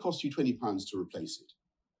 It may cost you £20 to replace it.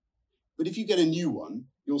 But if you get a new one,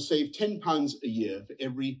 you'll save £10 a year for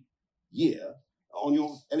every year on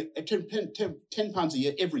your £10 a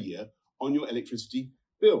year every year on your electricity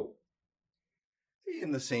bill.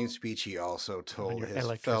 In the same speech, he also told his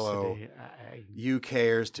electricity, fellow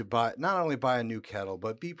UKers to not only buy a new kettle,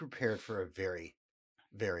 but be prepared for a very,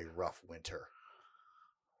 very rough winter.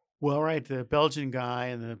 Well, right, the Belgian guy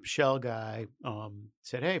and the Shell guy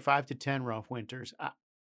said, "Hey, 5 to 10 rough winters."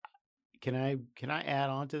 Can I add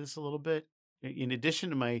on to this a little bit? In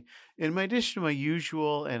addition to my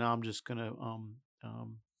usual, and I'm just gonna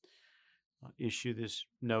issue this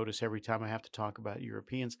notice every time I have to talk about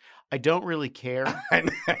Europeans. I don't really care.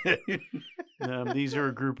 These are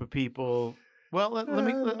a group of people Well,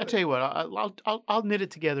 I'll tell you what. I'll knit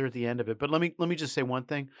it together at the end of it. But let me just say one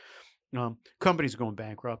thing. Companies are going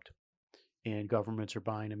bankrupt, and governments are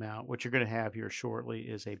buying them out. What you're going to have here shortly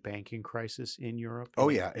is a banking crisis in Europe. Oh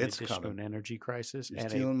yeah, in it's addition to coming. an energy crisis. You're and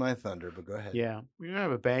stealing my thunder, but go ahead. Yeah, we're going to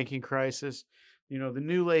have a banking crisis. The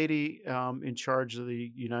new lady in charge of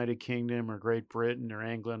the United Kingdom or Great Britain or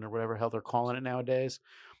England or whatever hell they're calling it nowadays.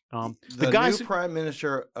 The guys new Prime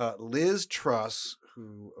Minister, Liz Truss,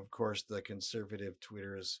 who, of course, the conservative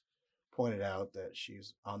tweeters pointed out that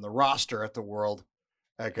she's on the roster at the World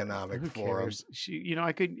Economic Who Forum. cares?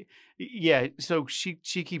 So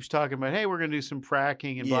she keeps talking about, hey, we're going to do some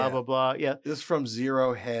fracking and blah, blah, blah. Yeah. This is from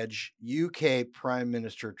Zero Hedge. UK Prime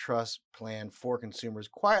Minister Truss plan for consumers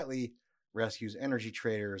quietly rescues energy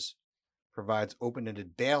traders, provides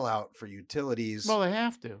open-ended bailout for utilities. Well, they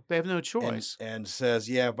have to. They have no choice. And says,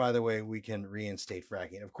 yeah, by the way, we can reinstate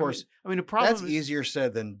fracking. Of course, the problem that's easier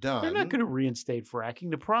said than done. They're not going to reinstate fracking.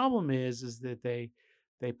 The problem is that they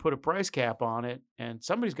put a price cap on it, and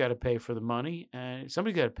somebody's got to pay for the money, and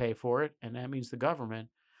somebody's got to pay for it, and that means the government.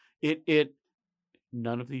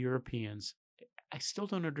 None of the Europeans, I still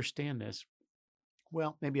don't understand this.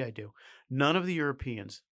 Well, maybe I do. None of the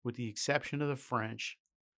Europeans, with the exception of the French,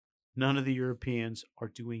 none of the Europeans are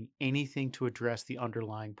doing anything to address the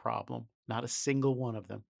underlying problem. Not a single one of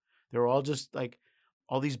them. They're all just like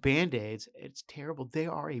all these Band-Aids. It's terrible. They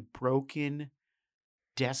are a broken,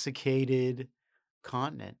 desiccated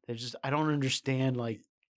continent. I don't understand, like,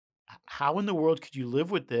 how in the world could you live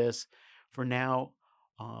with this for now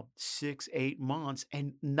 6-8 months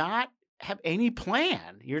and not have any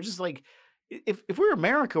plan? You're just like, if we're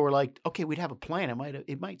America, we're like, okay, we'd have a plan.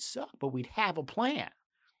 It might suck, but we'd have a plan.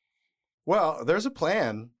 Well, there's a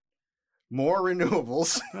plan. More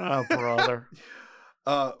renewables. Oh, brother.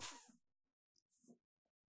 A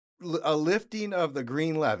lifting of the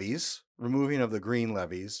green levies, removing of the green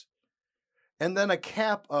levies, and then a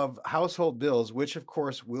cap of household bills, which, of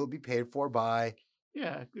course, will be paid for by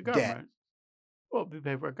the government. Debt. Well, be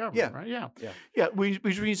paid by government, right? Yeah.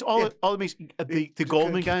 Which means all it makes the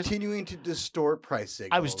Goldman guys continuing to distort price signals.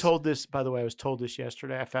 I was told this, by the way. I was told this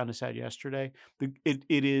yesterday. I found this out yesterday. It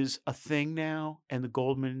is a thing now, and the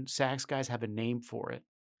Goldman Sachs guys have a name for it.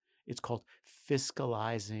 It's called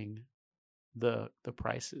fiscalizing the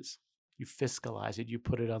prices. You fiscalize it. You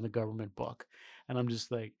put it on the government book, and I'm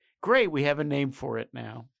just like, great. We have a name for it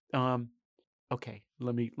now. Okay,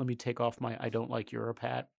 let me take off my I don't like Europe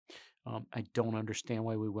hat. I don't understand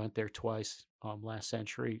why we went there twice last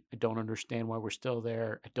century. I don't understand why we're still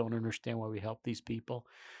there. I don't understand why we help these people.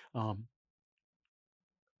 All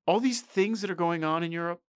these things that are going on in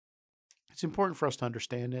Europe, it's important for us to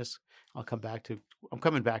understand this. I'm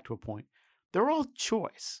coming back to a point. They're all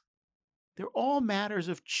choice. They're all matters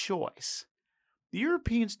of choice. The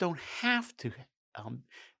Europeans don't have to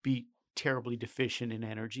be terribly deficient in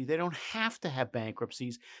energy. They don't have to have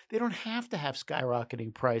bankruptcies. They don't have to have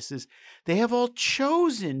skyrocketing prices. They have all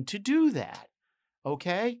chosen to do that.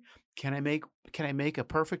 Okay? Can I make a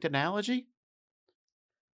perfect analogy?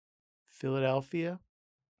 Philadelphia,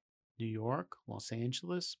 New York, Los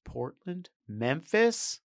Angeles, Portland,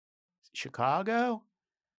 Memphis, Chicago.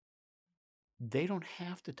 They don't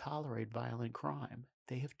have to tolerate violent crime.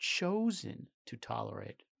 They have chosen to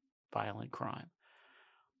tolerate violent crime.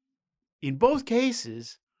 In both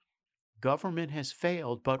cases, government has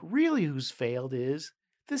failed, but really who's failed is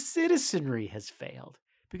the citizenry has failed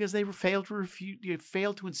because they failed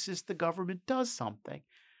to insist the government does something.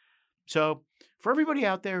 So for everybody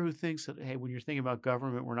out there who thinks that, hey, when you're thinking about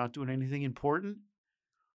government, we're not doing anything important,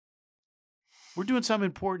 we're doing something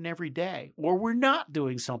important every day, or we're not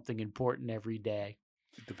doing something important every day.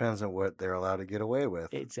 It depends on what they're allowed to get away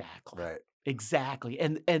with. Exactly. Right. Exactly.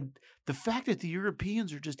 And the fact that the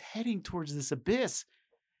Europeans are just heading towards this abyss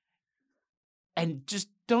and just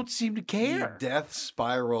don't seem to care. The death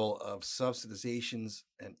spiral of subsidizations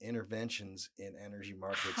and interventions in energy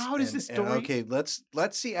markets. How does this story... Okay, let's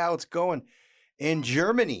see how it's going. In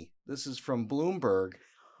Germany, this is from Bloomberg.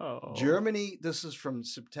 Oh. Germany, this is from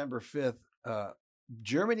September 5th.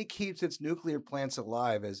 Germany keeps its nuclear plants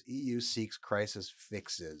alive as EU seeks crisis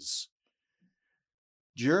fixes.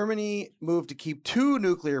 Germany moved to keep 2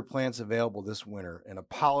 nuclear plants available this winter in a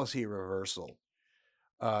policy reversal.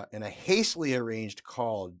 In a hastily arranged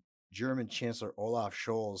call, German Chancellor Olaf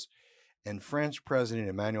Scholz and French President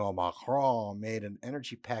Emmanuel Macron made an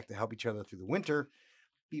energy pact to help each other through the winter.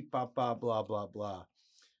 Beep, bop, bop, blah, blah, blah.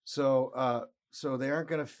 So they aren't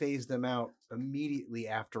going to phase them out immediately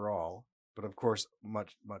after all. But of course,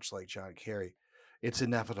 much like John Kerry, it's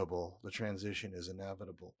inevitable. The transition is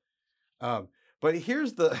inevitable. But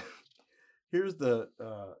here's the Here's the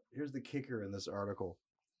kicker in this article.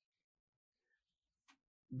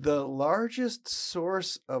 The largest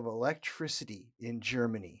source of electricity in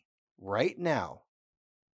Germany right now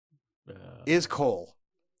is coal.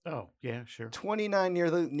 Oh, yeah, sure. 29,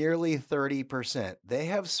 nearly 30%. They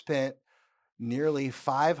have spent nearly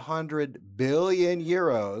 500 billion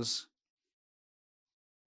euros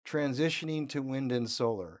transitioning to wind and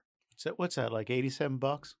solar. What's that, like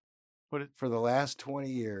 $87? For the last 20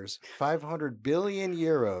 years, 500 billion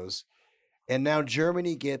euros. And now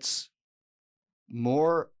Germany gets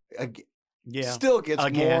more, still gets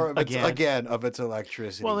more of its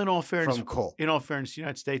electricity. Well, in all fairness, from coal. In all fairness, the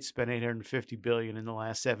United States spent $850 billion in the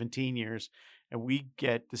last 17 years, and we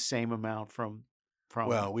get the same amount from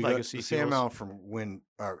we legacy get the same fuels. amount from wind,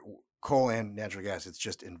 coal and natural gas. It's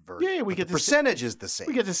just inverted. Yeah, we get the percentage is the same.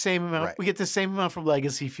 We get the same amount. Right. We get the same amount from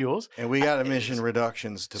legacy fuels, and we got emission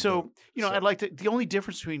reductions to boot. I'd like to. The only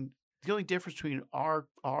difference between our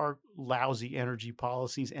lousy energy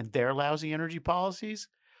policies and their lousy energy policies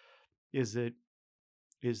is that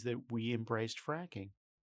we embraced fracking,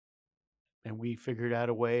 and we figured out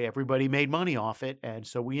a way. Everybody made money off it, and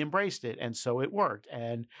so we embraced it, and so it worked.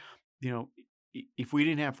 And if we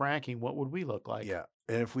didn't have fracking, what would we look like? Yeah,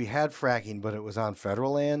 and if we had fracking, but it was on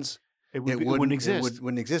federal lands, it wouldn't exist. It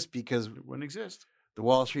wouldn't exist because it wouldn't exist. The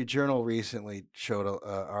Wall Street Journal recently showed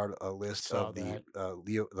a list of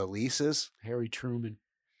the leases. Harry Truman.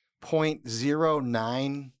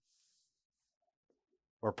 0.09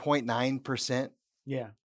 or 0.9%. Yeah.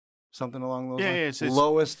 Something along those lines. It's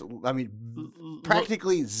lowest. I mean,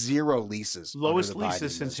 practically zero leases. Lowest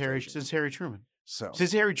leases since Harry Truman.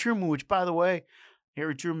 Since Harry Truman, which, by the way,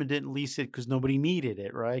 Harry Truman didn't lease it because nobody needed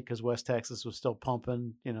it, right? Because West Texas was still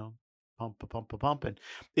pumping, pumping.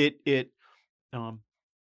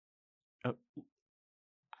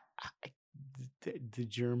 The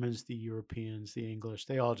Germans, the Europeans, the English,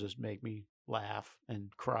 they all just make me laugh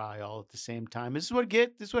and cry all at the same time. This is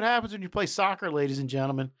what happens when you play soccer, ladies and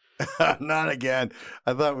gentlemen. Not again.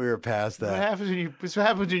 I thought we were past that. This what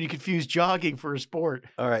happens when you confuse jogging for a sport.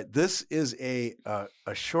 All right. This is a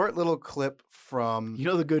short little clip from.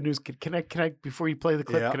 The good news. Can I before you play the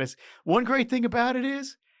clip? Yeah. Can I? One great thing about it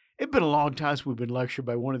is it's been a long time since we've been lectured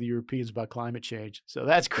by one of the Europeans about climate change. So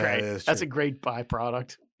that's great. That's a great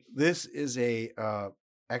byproduct. This is a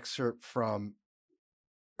excerpt from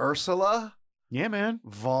Ursula. Yeah, man.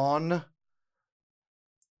 Von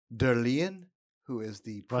der Leyen, who is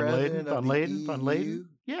the president of the EU. Von Leyen.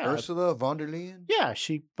 Yeah. Ursula von der Leyen. Yeah,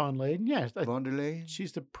 von Leyen. Yeah. Von der Leyen.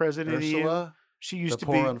 She's the president of the EU. She used to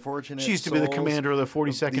be the commander of the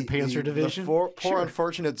 42nd Panzer Division. The poor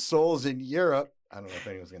unfortunate souls in Europe. I don't know if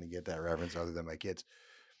anyone's going to get that reference other than my kids.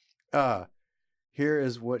 Here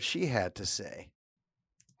is what she had to say.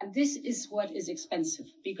 And this is what is expensive,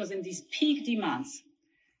 because in these peak demands,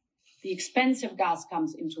 the expensive gas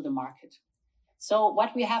comes into the market. So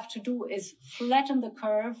what we have to do is flatten the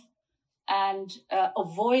curve and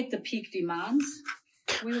avoid the peak demands.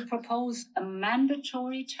 We will propose a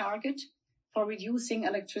mandatory target for reducing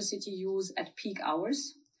electricity use at peak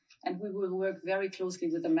hours, and we will work very closely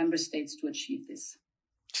with the member states to achieve this.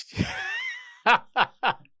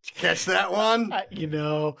 Catch that one?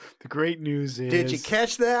 The great news is... Did you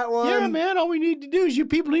catch that one? Yeah, man. All we need to do is you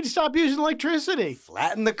people need to stop using electricity.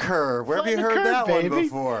 Flatten the curve. Where have you heard that one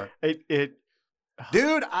before?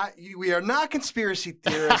 Dude, we are not conspiracy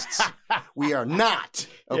theorists. We are not.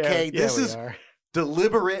 Okay? This is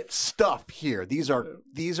deliberate stuff here. These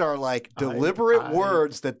are like deliberate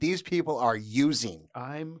words that these people are using.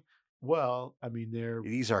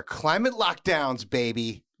 These are climate lockdowns,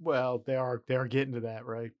 baby. Well, they are getting to that,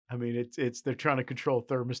 right? I mean, they're trying to control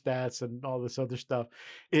thermostats and all this other stuff.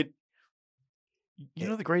 The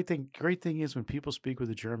great thing is when people speak with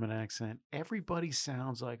a German accent, everybody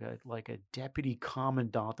sounds like a deputy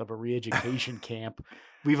commandant of a re-education camp.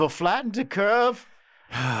 We will flatten the curve,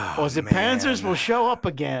 or the Panzers will show up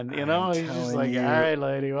again. He's just like, all right,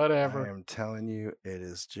 lady, whatever. I am telling you, it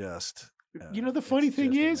is just. The funny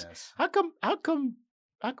thing is, how come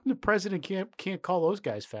the president can't call those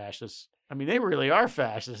guys fascists? I mean, they really are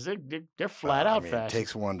fascists. They're flat out fascists. It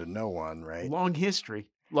takes one to know one, right? Long history.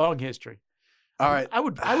 All right. I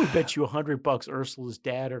would bet you $100 Ursula's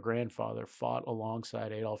dad or grandfather fought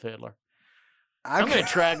alongside Adolf Hitler. I'm going to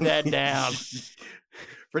track that down.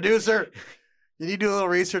 Producer, can you do a little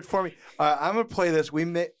research for me? I'm going to play this.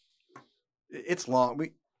 It's long.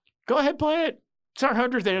 Go ahead, play it. It's our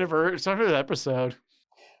 100th anniversary. It's our 100th episode.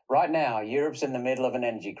 Right now, Europe's in the middle of an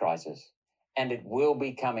energy crisis, and it will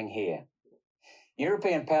be coming here.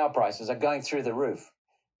 European power prices are going through the roof.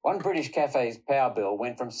 One British cafe's power bill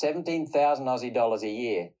went from 17,000 Aussie dollars a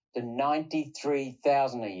year to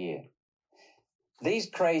 $93,000 a year. These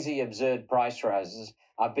crazy, absurd price rises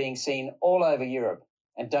are being seen all over Europe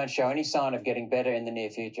and don't show any sign of getting better in the near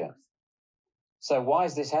future. So why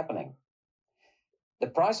is this happening? The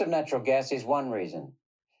price of natural gas is one reason.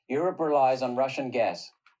 Europe relies on Russian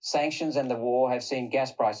gas. Sanctions and the war have seen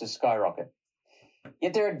gas prices skyrocket.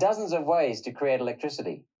 Yet there are dozens of ways to create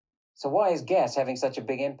electricity. So why is gas having such a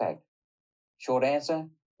big impact? Short answer,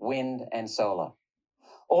 wind and solar.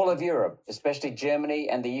 All of Europe, especially Germany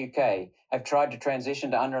and the UK, have tried to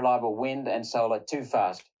transition to unreliable wind and solar too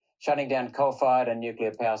fast, shutting down coal-fired and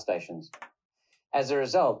nuclear power stations. As a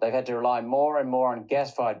result, they've had to rely more and more on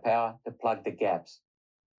gas-fired power to plug the gaps.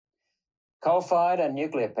 Coal-fired and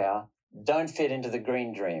nuclear power don't fit into the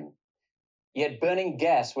green dream. Yet burning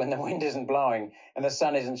gas when the wind isn't blowing and the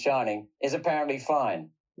sun isn't shining is apparently fine.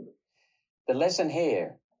 The lesson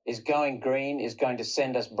here is going green is going to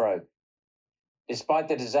send us broke. Despite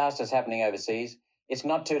the disasters happening overseas, it's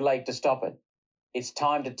not too late to stop it. It's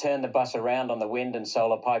time to turn the bus around on the wind and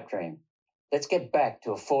solar pipe dream. Let's get back to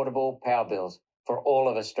affordable power bills for all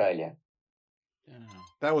of Australia.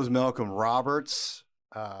 That was Malcolm Roberts.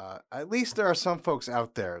 At least there are some folks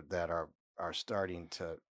out there that are starting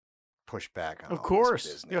to push back on. Of course,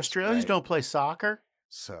 this business, the Australians right? don't play soccer.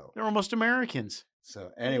 So they're almost Americans.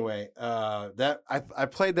 So anyway, that I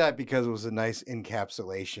played that because it was a nice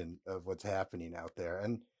encapsulation of what's happening out there,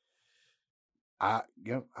 and I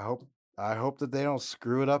hope that they don't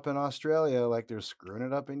screw it up in Australia like they're screwing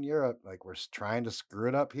it up in Europe, like we're trying to screw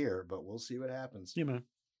it up here. But we'll see what happens. Yeah, man.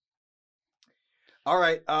 All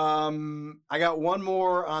right, I got one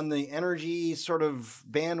more on the energy sort of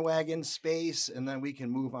bandwagon space, and then we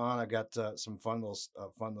can move on. I got some fun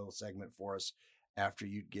little segment for us after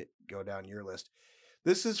you go down your list.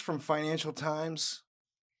 This is from Financial Times.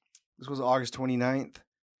 This was August 29th.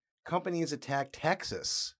 Companies attack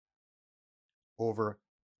Texas over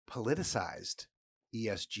politicized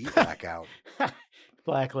ESG blackout.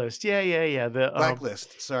 Blacklist. Yeah. The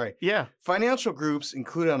blacklist. Sorry. Yeah. Financial groups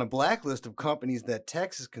included on a blacklist of companies that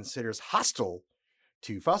Texas considers hostile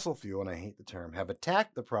to fossil fuel, and I hate the term, have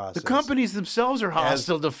attacked the process. The companies themselves are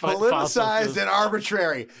hostile to fossil politicized fuels. and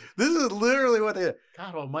arbitrary. This is literally what they.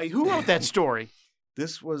 God Almighty, who wrote that story?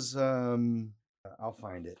 This was I'll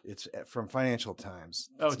find it. It's from Financial Times.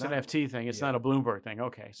 It's an FT thing. It's not a Bloomberg thing.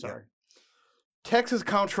 Okay, sorry. Yeah. Texas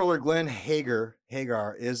Comptroller Glenn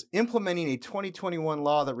Hagar is implementing a 2021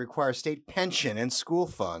 law that requires state pension and school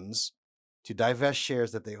funds to divest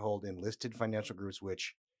shares that they hold in listed financial groups,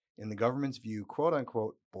 which, in the government's view, quote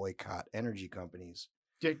unquote, boycott energy companies.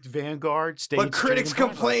 Vanguard, State. But critics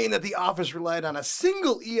complain that the office relied on a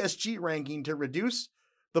single ESG ranking to reduce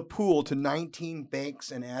the pool to 19 banks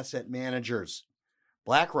and asset managers.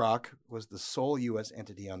 BlackRock was the sole U.S.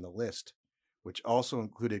 entity on the list, which also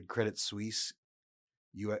included Credit Suisse,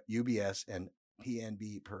 UBS, and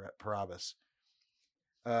PNB Paribas.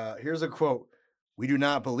 Here's a quote. "We do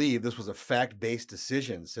not believe this was a fact-based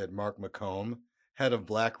decision," said Mark McComb, head of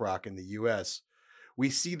BlackRock in the U.S. "We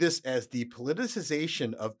see this as the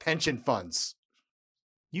politicization of pension funds."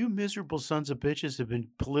 You miserable sons of bitches have been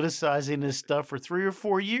politicizing this stuff for 3 or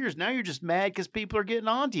 4 years. Now you're just mad because people are getting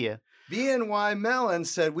onto you. BNY Mellon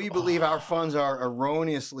said, "We believe our funds are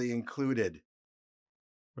erroneously included."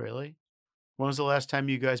 Really? When was the last time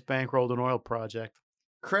you guys bankrolled an oil project?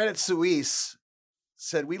 Credit Suisse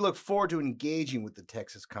said, "We look forward to engaging with the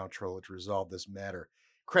Texas Comptroller to resolve this matter.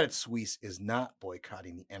 Credit Suisse is not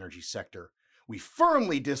boycotting the energy sector. We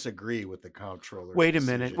firmly disagree with the Comptroller's Wait a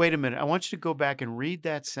decision." minute. I want you to go back and read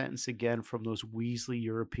that sentence again from those Weasley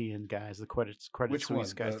European guys, the Credit Which Suisse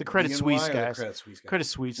one? guys. The Credit BNY Suisse or the guys. Credit Suisse guys? Credit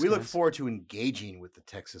Suisse We look guys. forward to engaging with the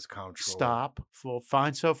Texas Comptroller. Stop. Well,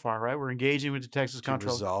 fine so far, right? We're engaging with the Texas to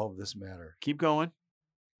Comptroller. resolve this matter. Keep going.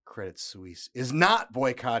 Credit Suisse is not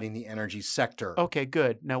boycotting the energy sector. Okay,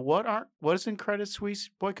 good. Now, what isn't Credit Suisse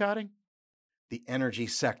boycotting? The energy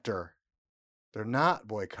sector. They're not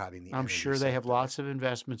boycotting the I'm energy sure sector. they have lots of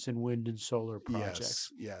investments in wind and solar projects.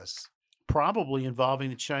 Yes. Probably involving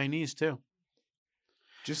the Chinese, too.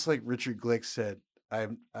 Just like Richard Glick said, I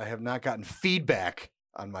have not gotten feedback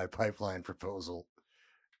on my pipeline proposal,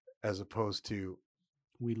 as opposed to.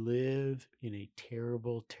 We live in a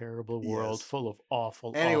terrible, terrible world Yes. full of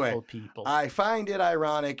awful, Anyway, awful people. I find it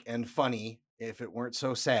ironic and funny, if it weren't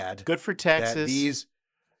so sad. Good for that Texas.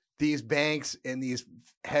 these banks and these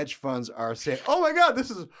hedge funds are saying, "Oh my God,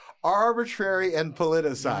 this is arbitrary and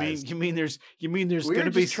politicized." You mean there's We're going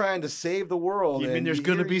to be just trying to save the world. You mean and there's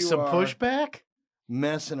going to here be you some are pushback?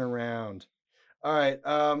 messing around. All right,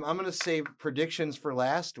 I'm going to save predictions for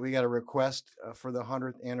last. We got a request for the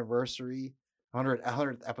 100th anniversary,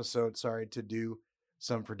 100th episode, to do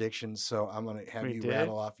some predictions. So I'm going to have We you did?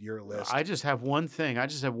 rattle off your list. I just have one thing.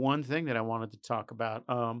 That I wanted to talk about.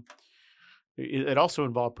 It also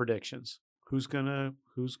involved predictions. Who's gonna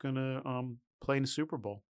play in the Super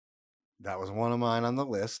Bowl? That was one of mine on the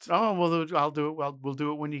list. Oh well, I'll do it. Well, we'll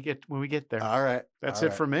do it when we get there. All right. That's all it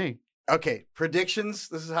right. for me. Okay, predictions.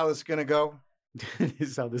 This is how this is going to go. This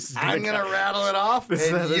is how this is. I'm going to rattle it off, This is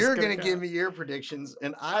how and this is you're gonna going to go. give me your predictions,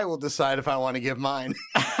 and I will decide if I want to give mine.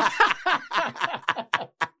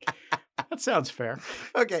 That sounds fair.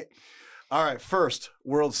 Okay. All right. First,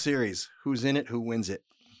 World Series. Who's in it? Who wins it?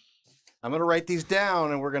 I'm going to write these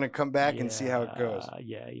down, and we're going to come back and see how it goes.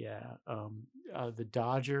 The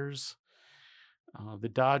Dodgers,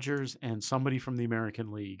 and somebody from the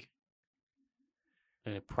American League.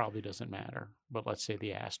 And it probably doesn't matter, but let's say the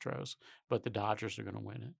Astros. But the Dodgers are going to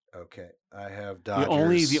win it. Okay. I have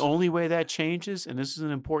Dodgers. The only way that changes, and this is an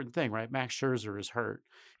important thing, right? Max Scherzer is hurt.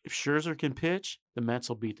 If Scherzer can pitch, the Mets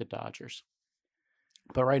will beat the Dodgers.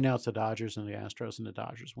 But right now it's the Dodgers and the Astros, and the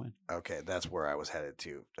Dodgers win. Okay, that's where I was headed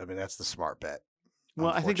to. I mean, that's the smart bet. Well,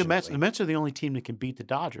 I think the Mets unfortunately. are the only team that can beat the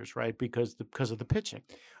Dodgers, right? Because of the pitching.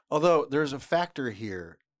 Although there's a factor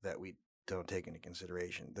here that we don't take into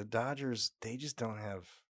consideration. The Dodgers, they just don't have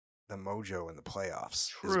the mojo in the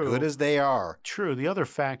playoffs. As good as they are. True. The other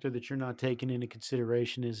factor that you're not taking into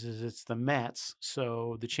consideration is it's the Mets.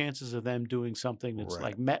 So the chances of them doing something that's Right.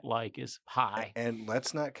 like Met-like is high. And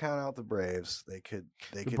let's not count out the Braves. They could.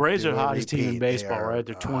 The Braves do are the a hottest team in repeat. They baseball, are right?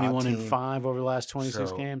 They're a hot 21-5 over the last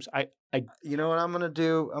 26 So, games. You know what I'm going to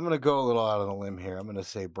do? I'm going to go a little out on a limb here. I'm going to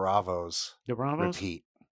say Bravos. The Bravos? Repeat.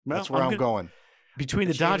 Well, That's where I'm going. Between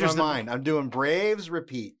the Changed Dodgers my and mind. I'm doing Braves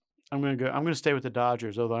repeat. I'm going to stay with the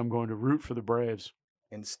Dodgers, although I'm going to root for the Braves.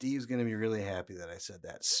 And Steve's going to be really happy that I said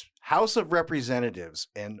that. House of Representatives.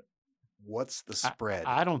 And what's the spread?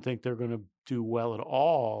 I don't think they're going to do well at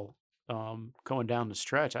all going down the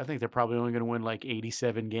stretch. I think they're probably only going to win like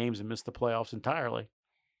 87 games and miss the playoffs entirely.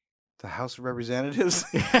 The House of Representatives?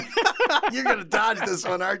 You're going to dodge this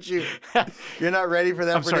one, aren't you? You're not ready for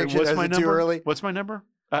that I'm sorry, prediction? what's Is my it number? too early? What's my number?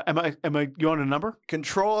 Am I you on a number?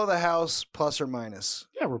 Control of the House, plus or minus.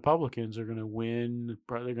 Yeah, Republicans are going to win.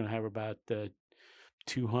 Probably they're going to have about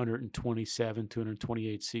 227,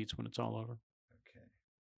 228 seats when it's all over.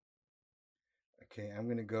 Okay, I'm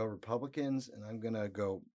going to go Republicans, and I'm going to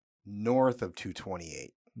go north of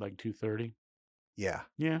 228. Like 230? Yeah.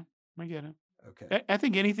 Yeah, I get it. Okay. I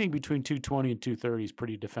think anything between 220 and 230 is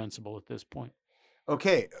pretty defensible at this point.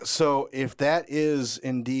 Okay, so if that is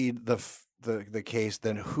indeed the case,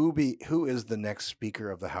 then who is the next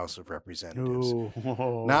Speaker of the House of Representatives? Ooh.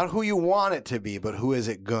 Not who you want it to be, but who is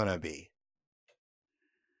it gonna be?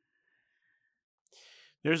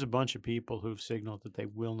 There's a bunch of people who've signaled that they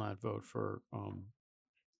will not vote for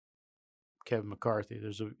Kevin McCarthy.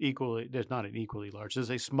 There's not an equally large.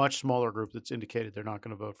 There's a much smaller group that's indicated they're not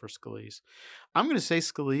going to vote for Scalise. I'm going to say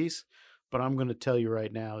Scalise, but I'm going to tell you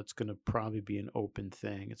right now, it's going to probably be an open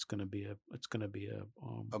thing. It's going to be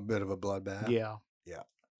a bit of a bloodbath. Yeah. Yeah.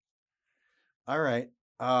 All right.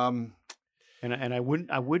 And I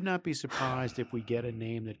would not be surprised if we get a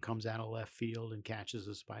name that comes out of left field and catches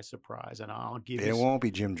us by surprise. And I'll give you. It won't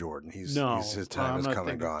be Jim Jordan. His time has come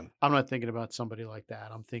and gone. I'm not thinking about somebody like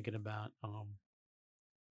that. I'm thinking about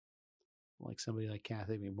like somebody like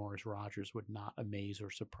Kathy McMorris Rogers would not amaze or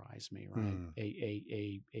surprise me, right?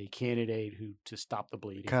 A candidate who to stop the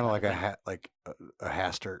bleeding. Kind of like a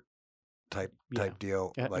Hastert type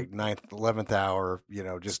deal, like 9th, 11th hour,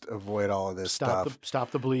 just avoid all of this stuff. Stop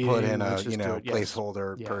the bleeding. Put in a, let's just do it.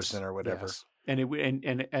 placeholder person or whatever. Yes.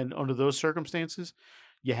 And under those circumstances,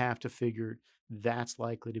 you have to figure that's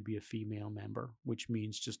likely to be a female member, which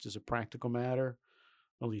means just as a practical matter,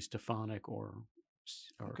 Elise Stefanik or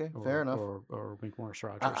fair enough. Or McMorris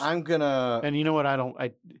Rogers. I'm gonna. And you know what?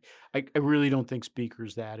 I really don't think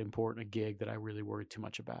speaker's that important a gig that I really worry too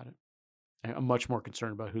much about it. I'm much more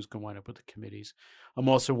concerned about who's going to wind up with the committees. I'm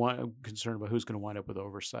also concerned about who's going to wind up with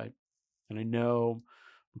oversight. And I know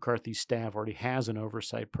McCarthy's staff already has an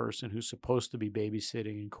oversight person who's supposed to be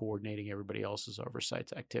babysitting and coordinating everybody else's oversight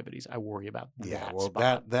activities. I worry about that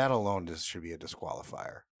spot. that alone should be a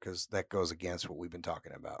disqualifier, because that goes against what we've been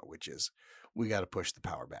talking about, which is we got to push the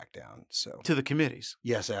power back down. So to the committees.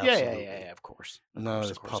 Yes, absolutely. Yeah, of course.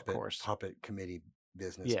 Puppet committee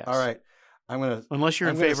business. Yes. All right. Unless you're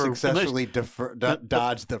in favor of successfully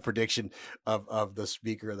dodge the prediction of the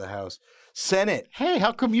Speaker of the House. Senate. Hey,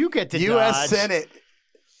 how come you get to U.S. dodge? Senate?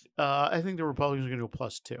 I think the Republicans are going to go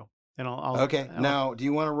 +2. And Okay. Now, do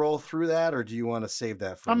you want to roll through that, or do you want to save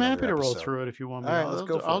that for I'm another happy to roll episode? through it if you want me. All right, let's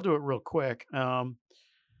go for I'll it. do it real quick.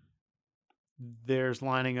 There's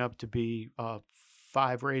lining up to be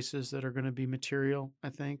 5 races that are going to be material, I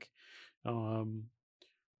think.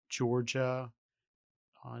 Georgia,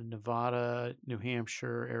 Nevada, New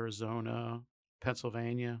Hampshire, Arizona,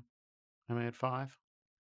 Pennsylvania. Am I at 5?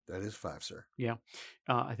 That is 5, sir. Yeah.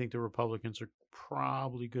 I think the Republicans are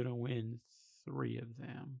probably going to win 3 of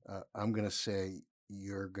them. I'm going to say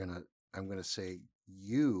I'm going to say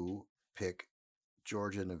you pick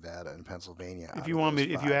Georgia, Nevada, and Pennsylvania. If you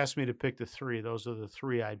ask me to pick the 3, those are the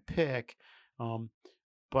 3 I'd pick. But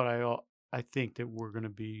I think that we're going to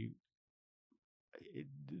be.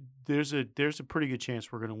 There's a pretty good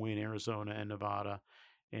chance we're going to win Arizona and Nevada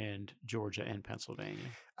and Georgia and Pennsylvania.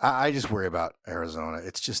 I just worry about Arizona.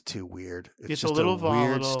 It's just too weird. It's just a little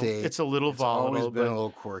weird volatile. state. It's a little volatile. Always been a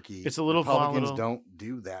little quirky. It's a little Republicans volatile. don't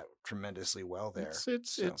do that tremendously well there.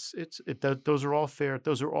 Those are all fair.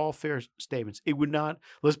 Those are all fair statements. It would not.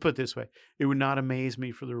 Let's put it this way. It would not amaze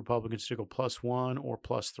me for the Republicans to go +1 or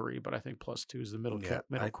 +3, but I think +2 is the middle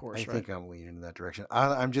course. I think I'm leaning in that direction.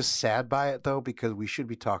 I'm just sad by it though, because we should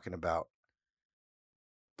be talking about.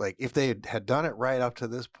 Like, if they had done it right up to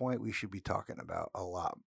this point, we should be talking about a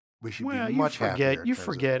lot. We should be much happier. You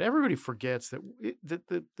forget. Everybody forgets that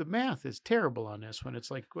the math is terrible on this one. It's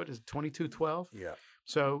like, what is it, 22-12? Yeah.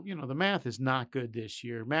 So, the math is not good this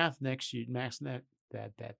year. Math next year,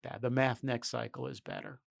 the math next cycle is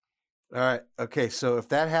better. All right. Okay. So if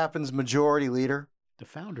that happens, majority leader. The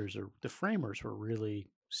framers were really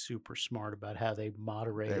super smart about how they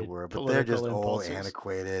moderated. They were, but they're just impulses. old,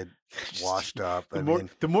 antiquated, washed up.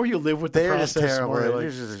 The more you live with the process, just terrible. the more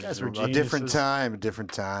Like, a different time.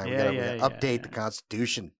 Yeah, we gotta update the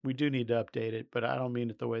Constitution. We do need to update it, but I don't mean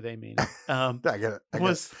it the way they mean it.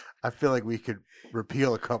 I feel like we could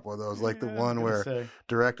repeal a couple of those, like the one where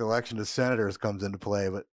direct election to senators comes into play,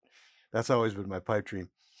 but that's always been my pipe dream.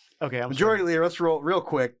 Okay, majority leader. Let's roll real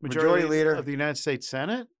quick. Majority leader of the United States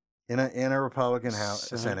Senate. In a Republican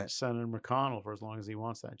Senate. Senator McConnell, for as long as he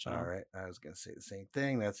wants that job. All right. I was going to say the same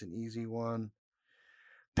thing. That's an easy one.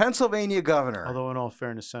 Pennsylvania governor. Although, in all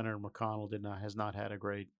fairness, Senator McConnell has not had a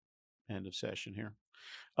great end of session here.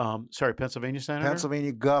 Sorry, Pennsylvania senator?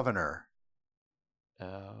 Pennsylvania governor.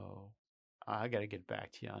 Oh, I got to get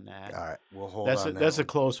back to you on that. All right. We'll hold on. That's a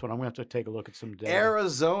close one. I'm going to have to take a look at some data.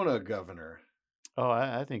 Arizona governor. Oh,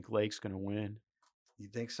 I think Lake's going to win. You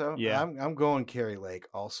think so? Yeah. I'm going Kari Lake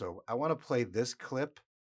also. I want to play this clip.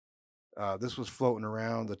 This was floating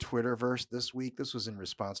around the Twitterverse this week. This was in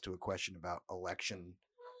response to a question about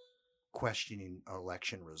questioning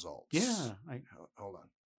election results. Yeah. Hold on.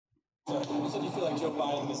 You said you feel like Joe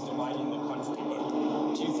Biden is dividing the country,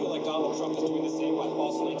 but do you feel like Donald Trump is doing the same by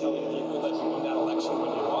falsely telling people that he won that election when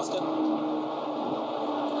he lost it?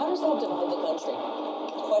 How does that divide the country?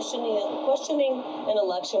 Questioning an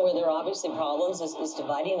election where there are obviously problems is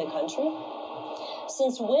dividing the country?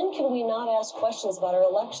 Since when can we not ask questions about our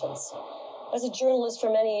elections? As a journalist for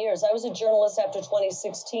many years, I was a journalist after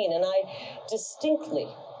 2016, and I distinctly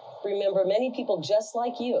remember many people just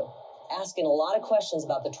like you asking a lot of questions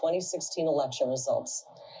about the 2016 election results.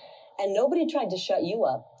 And nobody tried to shut you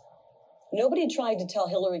up. Nobody tried to tell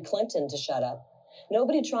Hillary Clinton to shut up.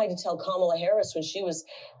 Nobody tried to tell Kamala Harris when she was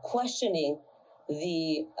questioning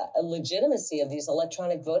the legitimacy of these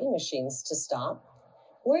electronic voting machines to stop.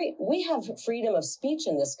 We have freedom of speech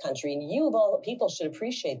in this country, and you of all people should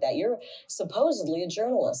appreciate that. You're supposedly a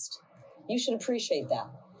journalist. You should appreciate that.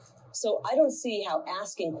 So I don't see how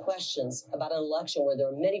asking questions about an election where there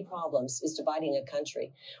are many problems is dividing a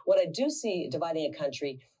country. What I do see dividing a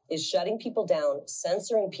country is shutting people down,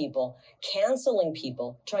 censoring people, canceling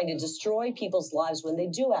people, trying to destroy people's lives when they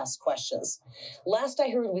do ask questions. Last I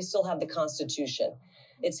heard, we still have the Constitution.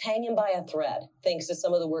 It's hanging by a thread, thanks to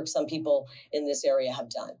some of the work some people in this area have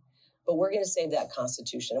done. But we're going to save that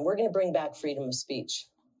Constitution, and we're going to bring back freedom of speech.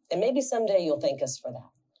 And maybe someday you'll thank us for that.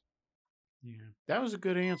 Yeah, that was a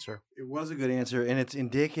good answer. It was a good answer, and it's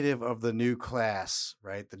indicative of the new class,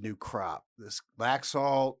 right? The new crop. This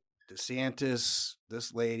Laxalt, DeSantis,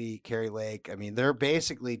 this lady, Kari Lake. I mean, they're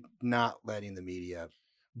basically not letting the media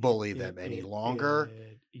bully them any longer,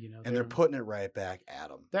 and they're putting it right back at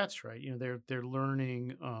them. That's right. They're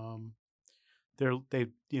learning.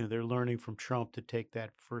 They're learning from Trump to take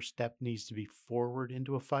that first step needs to be forward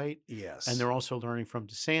into a fight. Yes, and they're also learning from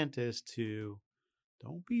DeSantis to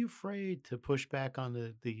don't be afraid to push back on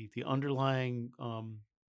the underlying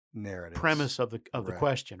narrative premise of the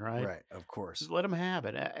question, right? Right, of course. Just let them have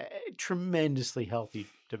it. A tremendously healthy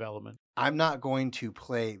development. I'm not going to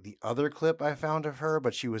play the other clip I found of her,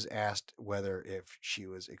 but she was asked whether if she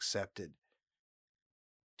was accepted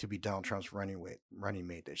to be Donald Trump's running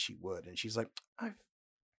mate, that she would, and she's like,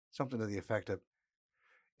 something to the effect of,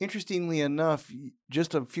 interestingly enough,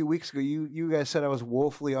 just a few weeks ago, you guys said I was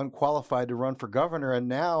woefully unqualified to run for governor, and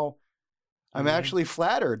now I'm actually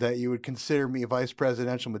flattered that you would consider me vice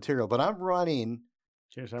presidential material. But I'm running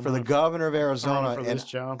for the governor of Arizona, for this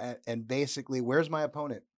job. And basically, where's my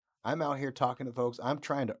opponent? I'm out here talking to folks. I'm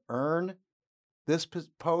trying to earn this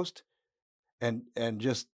post, and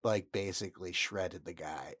just like basically shredded the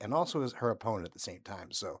guy, and also her opponent at the same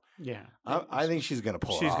time. So yeah, I think she's going to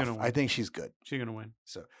pull it off. Gonna win. I think she's good. She's going to win.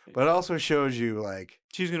 So, but it also shows you like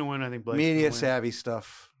she's going to win. I think Blake's media savvy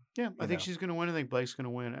stuff. Yeah, I think she's going to win. I think Blake's going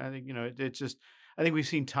to win. I think it's just. I think we've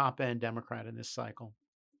seen top end Democrat in this cycle.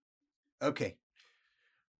 Okay,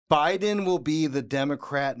 Biden will be the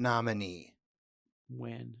Democrat nominee.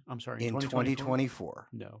 When? I'm sorry. In 2024.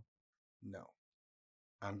 No.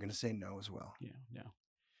 I'm going to say no as well. Yeah, no.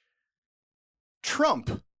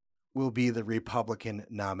 Trump will be the Republican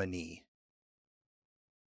nominee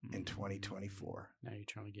in 2024. Now you're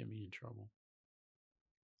trying to get me in trouble.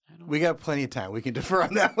 We got plenty of time. We can defer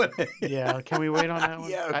on that one. Yeah, can we wait on that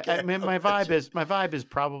one? Yeah, okay. I mean, my vibe is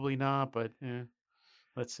probably not, but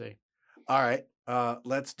let's see. All right,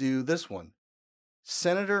 let's do this one.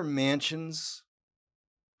 Senator Manchin's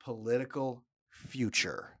political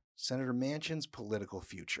future. Senator Manchin's political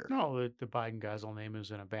future. No, the Biden guy's will name him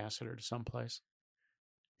as an ambassador to someplace.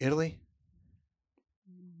 Italy?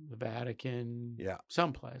 The Vatican? Yeah.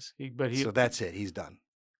 Someplace. So that's it. He's done.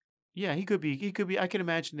 Yeah, he could be. I can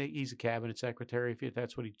imagine that he's a cabinet secretary if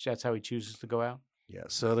that's how he chooses to go out. Yeah.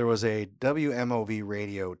 So there was a WMOV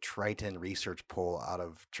radio Triton research poll out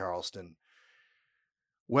of Charleston.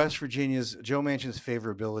 West Virginia's Joe Manchin's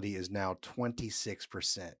favorability is now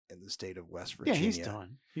 26% in the state of West Virginia. Yeah,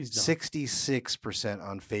 he's done. 66%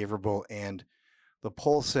 unfavorable, and the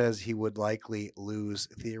poll says he would likely lose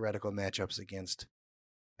theoretical matchups against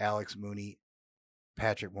Alex Mooney,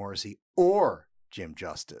 Patrick Morrissey, or Jim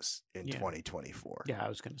Justice in 2024. Yeah, I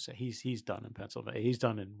was going to say he's done in Pennsylvania. He's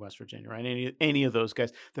done in West Virginia, right? Any of those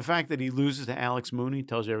guys. The fact that he loses to Alex Mooney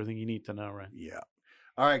tells you everything you need to know, right? Yeah.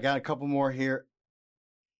 All right, got a couple more here.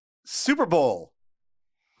 Super Bowl.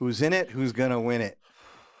 Who's in it? Who's going to win it?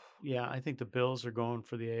 Yeah, I think the Bills are going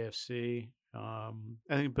for the AFC. I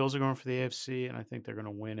think the Bills are going for the AFC, and I think they're going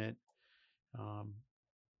to win it.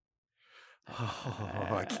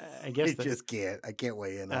 I guess I just can't. I can't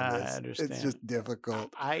weigh in on this. I understand. It's just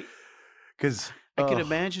difficult. Because I can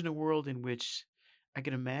imagine a world in which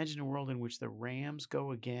the Rams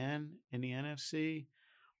go again in the NFC.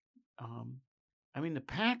 I mean, the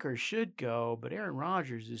Packers should go, but Aaron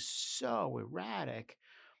Rodgers is so erratic.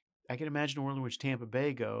 I can imagine a world in which Tampa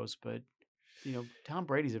Bay goes, but Tom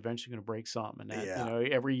Brady's eventually going to break something.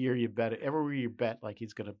 And every year you bet like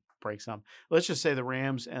he's going to break something. Let's just say the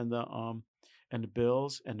Rams and the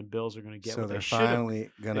Bills, and the Bills are going to get so what they're they should finally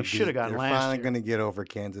going to should have gotten last year. They're finally going to get over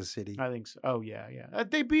Kansas City. I think so. Oh yeah.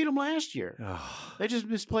 They beat them last year. They just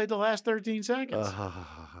misplayed the last 13 seconds.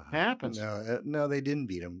 Happens. No, they didn't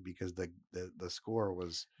beat them because the score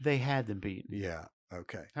was. They had them beaten. Yeah.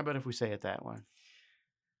 Okay. How about if we say it that way?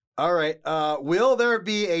 All right. Will there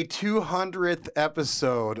be a 200th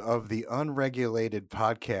episode of the Unregulated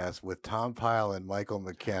Podcast with Tom Pyle and Michael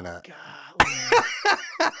McKenna?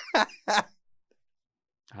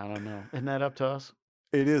 I don't know. Isn't that up to us?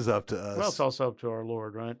 It is up to us. Well, it's also up to our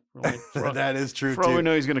Lord, right? That is true, for all we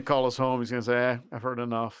know, he's going to call us home. He's going to say, I've heard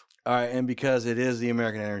enough. All right. And because it is the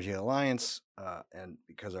American Energy Alliance, and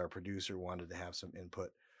because our producer wanted to have some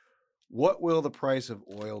input, what will the price of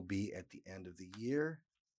oil be at the end of the year?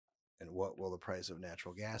 And what will the price of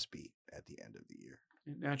natural gas be at the end of the year?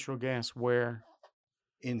 Natural gas where?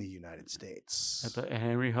 In the United States. At the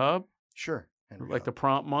Henry Hub? Sure. The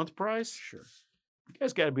prompt month price? Sure. You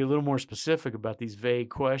guys got to be a little more specific about these vague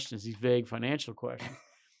questions, these vague financial questions.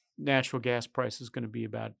 Natural gas price is going to be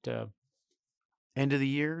about end of the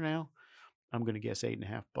year now. I'm going to guess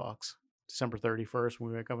 $8.50. December 31st,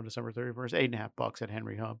 when we wake up on December 31st, $8.50 at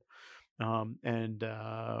Henry Hub. And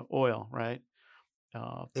oil, right?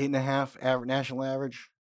 8.5 national average.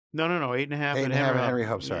 No, 8.5 at Henry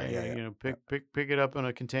Hub. Sorry, yeah. Pick it up in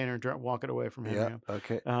a container and walk it away from Henry Hub.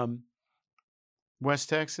 Okay. West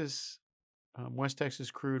Texas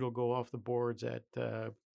crude will go off the boards at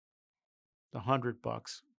 $100.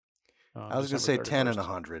 I was going to say 10 and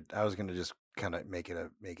 100. I was going to just kind of make it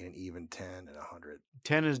an even 10 and 100.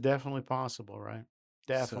 10 is definitely possible, right?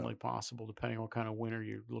 Definitely possible, depending on what kind of winter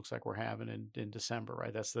looks like we're having in December,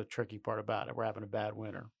 right? That's the tricky part about it. We're having a bad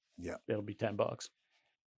winter. Yeah. It'll be $10.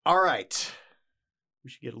 All right. We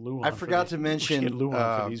should get Lou on. I forgot to mention get Lou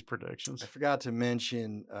on for these predictions. I forgot to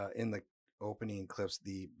mention in the opening clips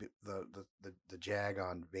the jag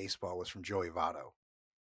on baseball was from Joey Votto.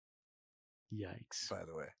 Yikes. By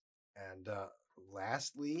the way. And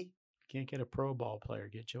lastly, can't get a pro ball player.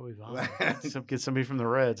 Get Joey Votto. Get somebody from the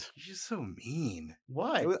Reds. You're just so mean.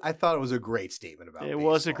 What? I thought it was a great statement about baseball. It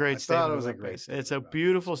was a great statement. It was a great statement. It's a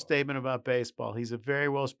beautiful statement about baseball. He's a very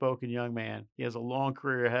well-spoken young man. He has a long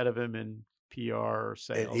career ahead of him in PR or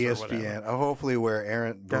sales at ESPN. Hopefully where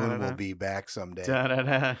Aaron Boone will be back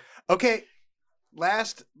someday. Okay.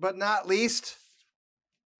 Last but not least,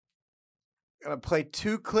 I'm going to play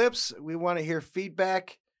 2 clips. We want to hear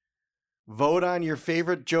feedback. Vote on your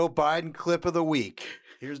favorite Joe Biden clip of the week.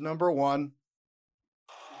 Here's number 1.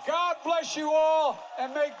 God bless you all,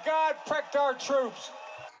 and may God protect our troops.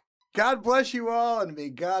 God bless you all, and may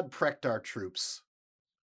God protect our troops.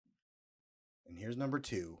 And here's number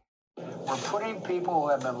 2. We're putting people who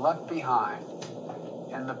have been left behind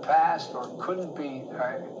in the past or couldn't have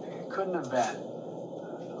been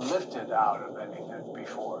lifted out of anything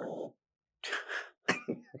before.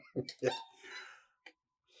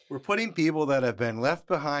 We're putting people that have been left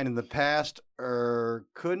behind in the past or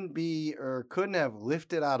couldn't have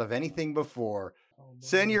lifted out of anything before.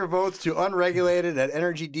 Send your votes to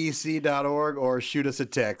unregulated@energydc.org or shoot us a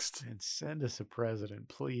text. And send us a president,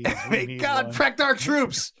 please. May God protect our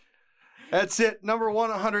troops. That's it. Number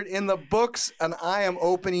 100 in the books. And I am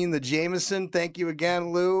opening the Jameson. Thank you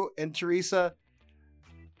again, Lou and Teresa.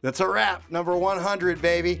 That's a wrap. Number 100,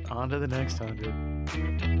 baby. On to the next 100.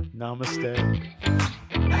 Namaste.